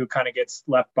and who kind of gets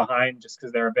left behind just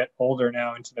because they're a bit older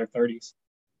now into their 30s.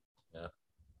 Yeah.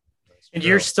 And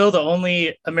you're still the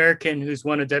only American who's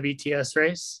won a WTS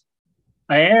race?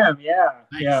 I am, yeah.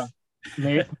 Nice.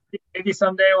 Yeah. Maybe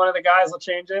someday one of the guys will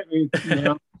change it.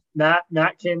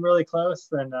 Matt came really close,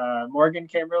 and Morgan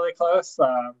came really close.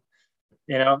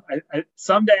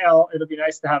 Someday it'll be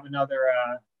nice to have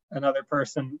another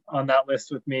person on that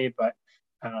list with me, but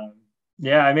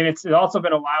it's also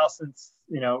been a while since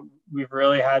we've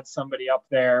really had somebody up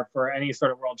there for any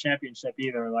sort of world championship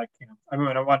either. I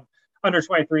won under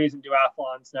 23s and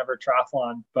duathlons, never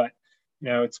triathlon, but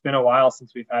it's been a while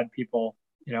since we've had people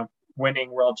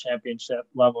winning world championship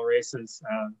level races.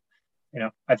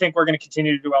 I think we're going to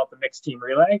continue to do well at the mixed team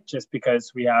relay just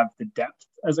because we have the depth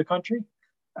as a country.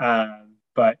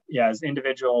 But yeah, as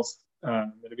individuals,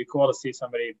 it'd be cool to see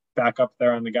somebody back up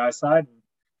there on the guy side. And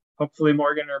hopefully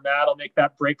Morgan or Matt will make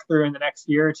that breakthrough in the next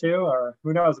year or two, or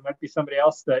who knows, it might be somebody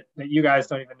else that you guys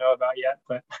don't even know about yet.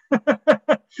 But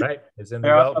right, it's in the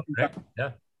development.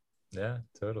 Right? Yeah,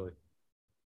 totally.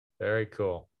 Very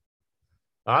cool.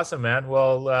 Awesome, man.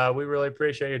 Well, we really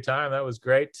appreciate your time. That was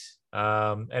great.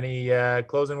 Any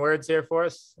closing words here for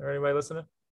us or anybody listening?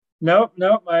 Nope.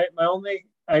 My only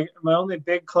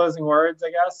big closing words,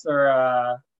 I guess,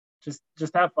 are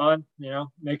just have fun.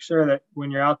 Make sure that when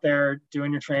you're out there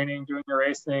doing your training, doing your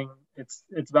racing, it's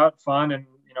about fun and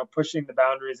pushing the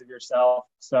boundaries of yourself.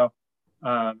 So,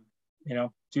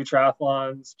 do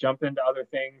triathlons, jump into other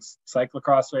things,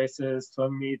 cyclocross races,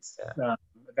 swim meets,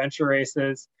 adventure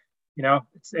races.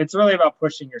 It's really about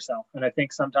pushing yourself. And I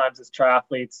think sometimes as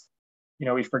triathletes,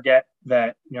 we forget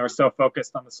that, we're so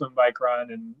focused on the swim, bike,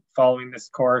 run and following this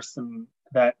course, and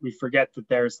that we forget that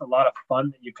there's a lot of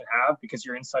fun that you can have because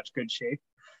you're in such good shape.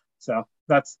 So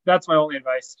that's my only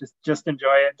advice. Just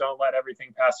enjoy it. Don't let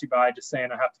everything pass you by. Just saying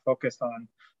I have to focus on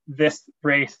this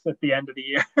race at the end of the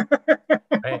year.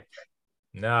 Right.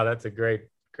 No, that's a great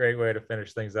way to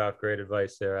finish things off. Great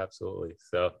advice there. Absolutely.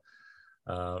 So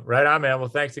right on, man. Well,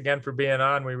 thanks again for being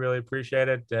on. We really appreciate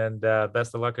it. And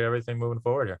best of luck at everything moving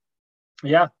forward here.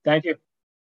 Yeah. Thank you.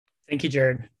 Thank you,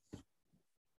 Jared.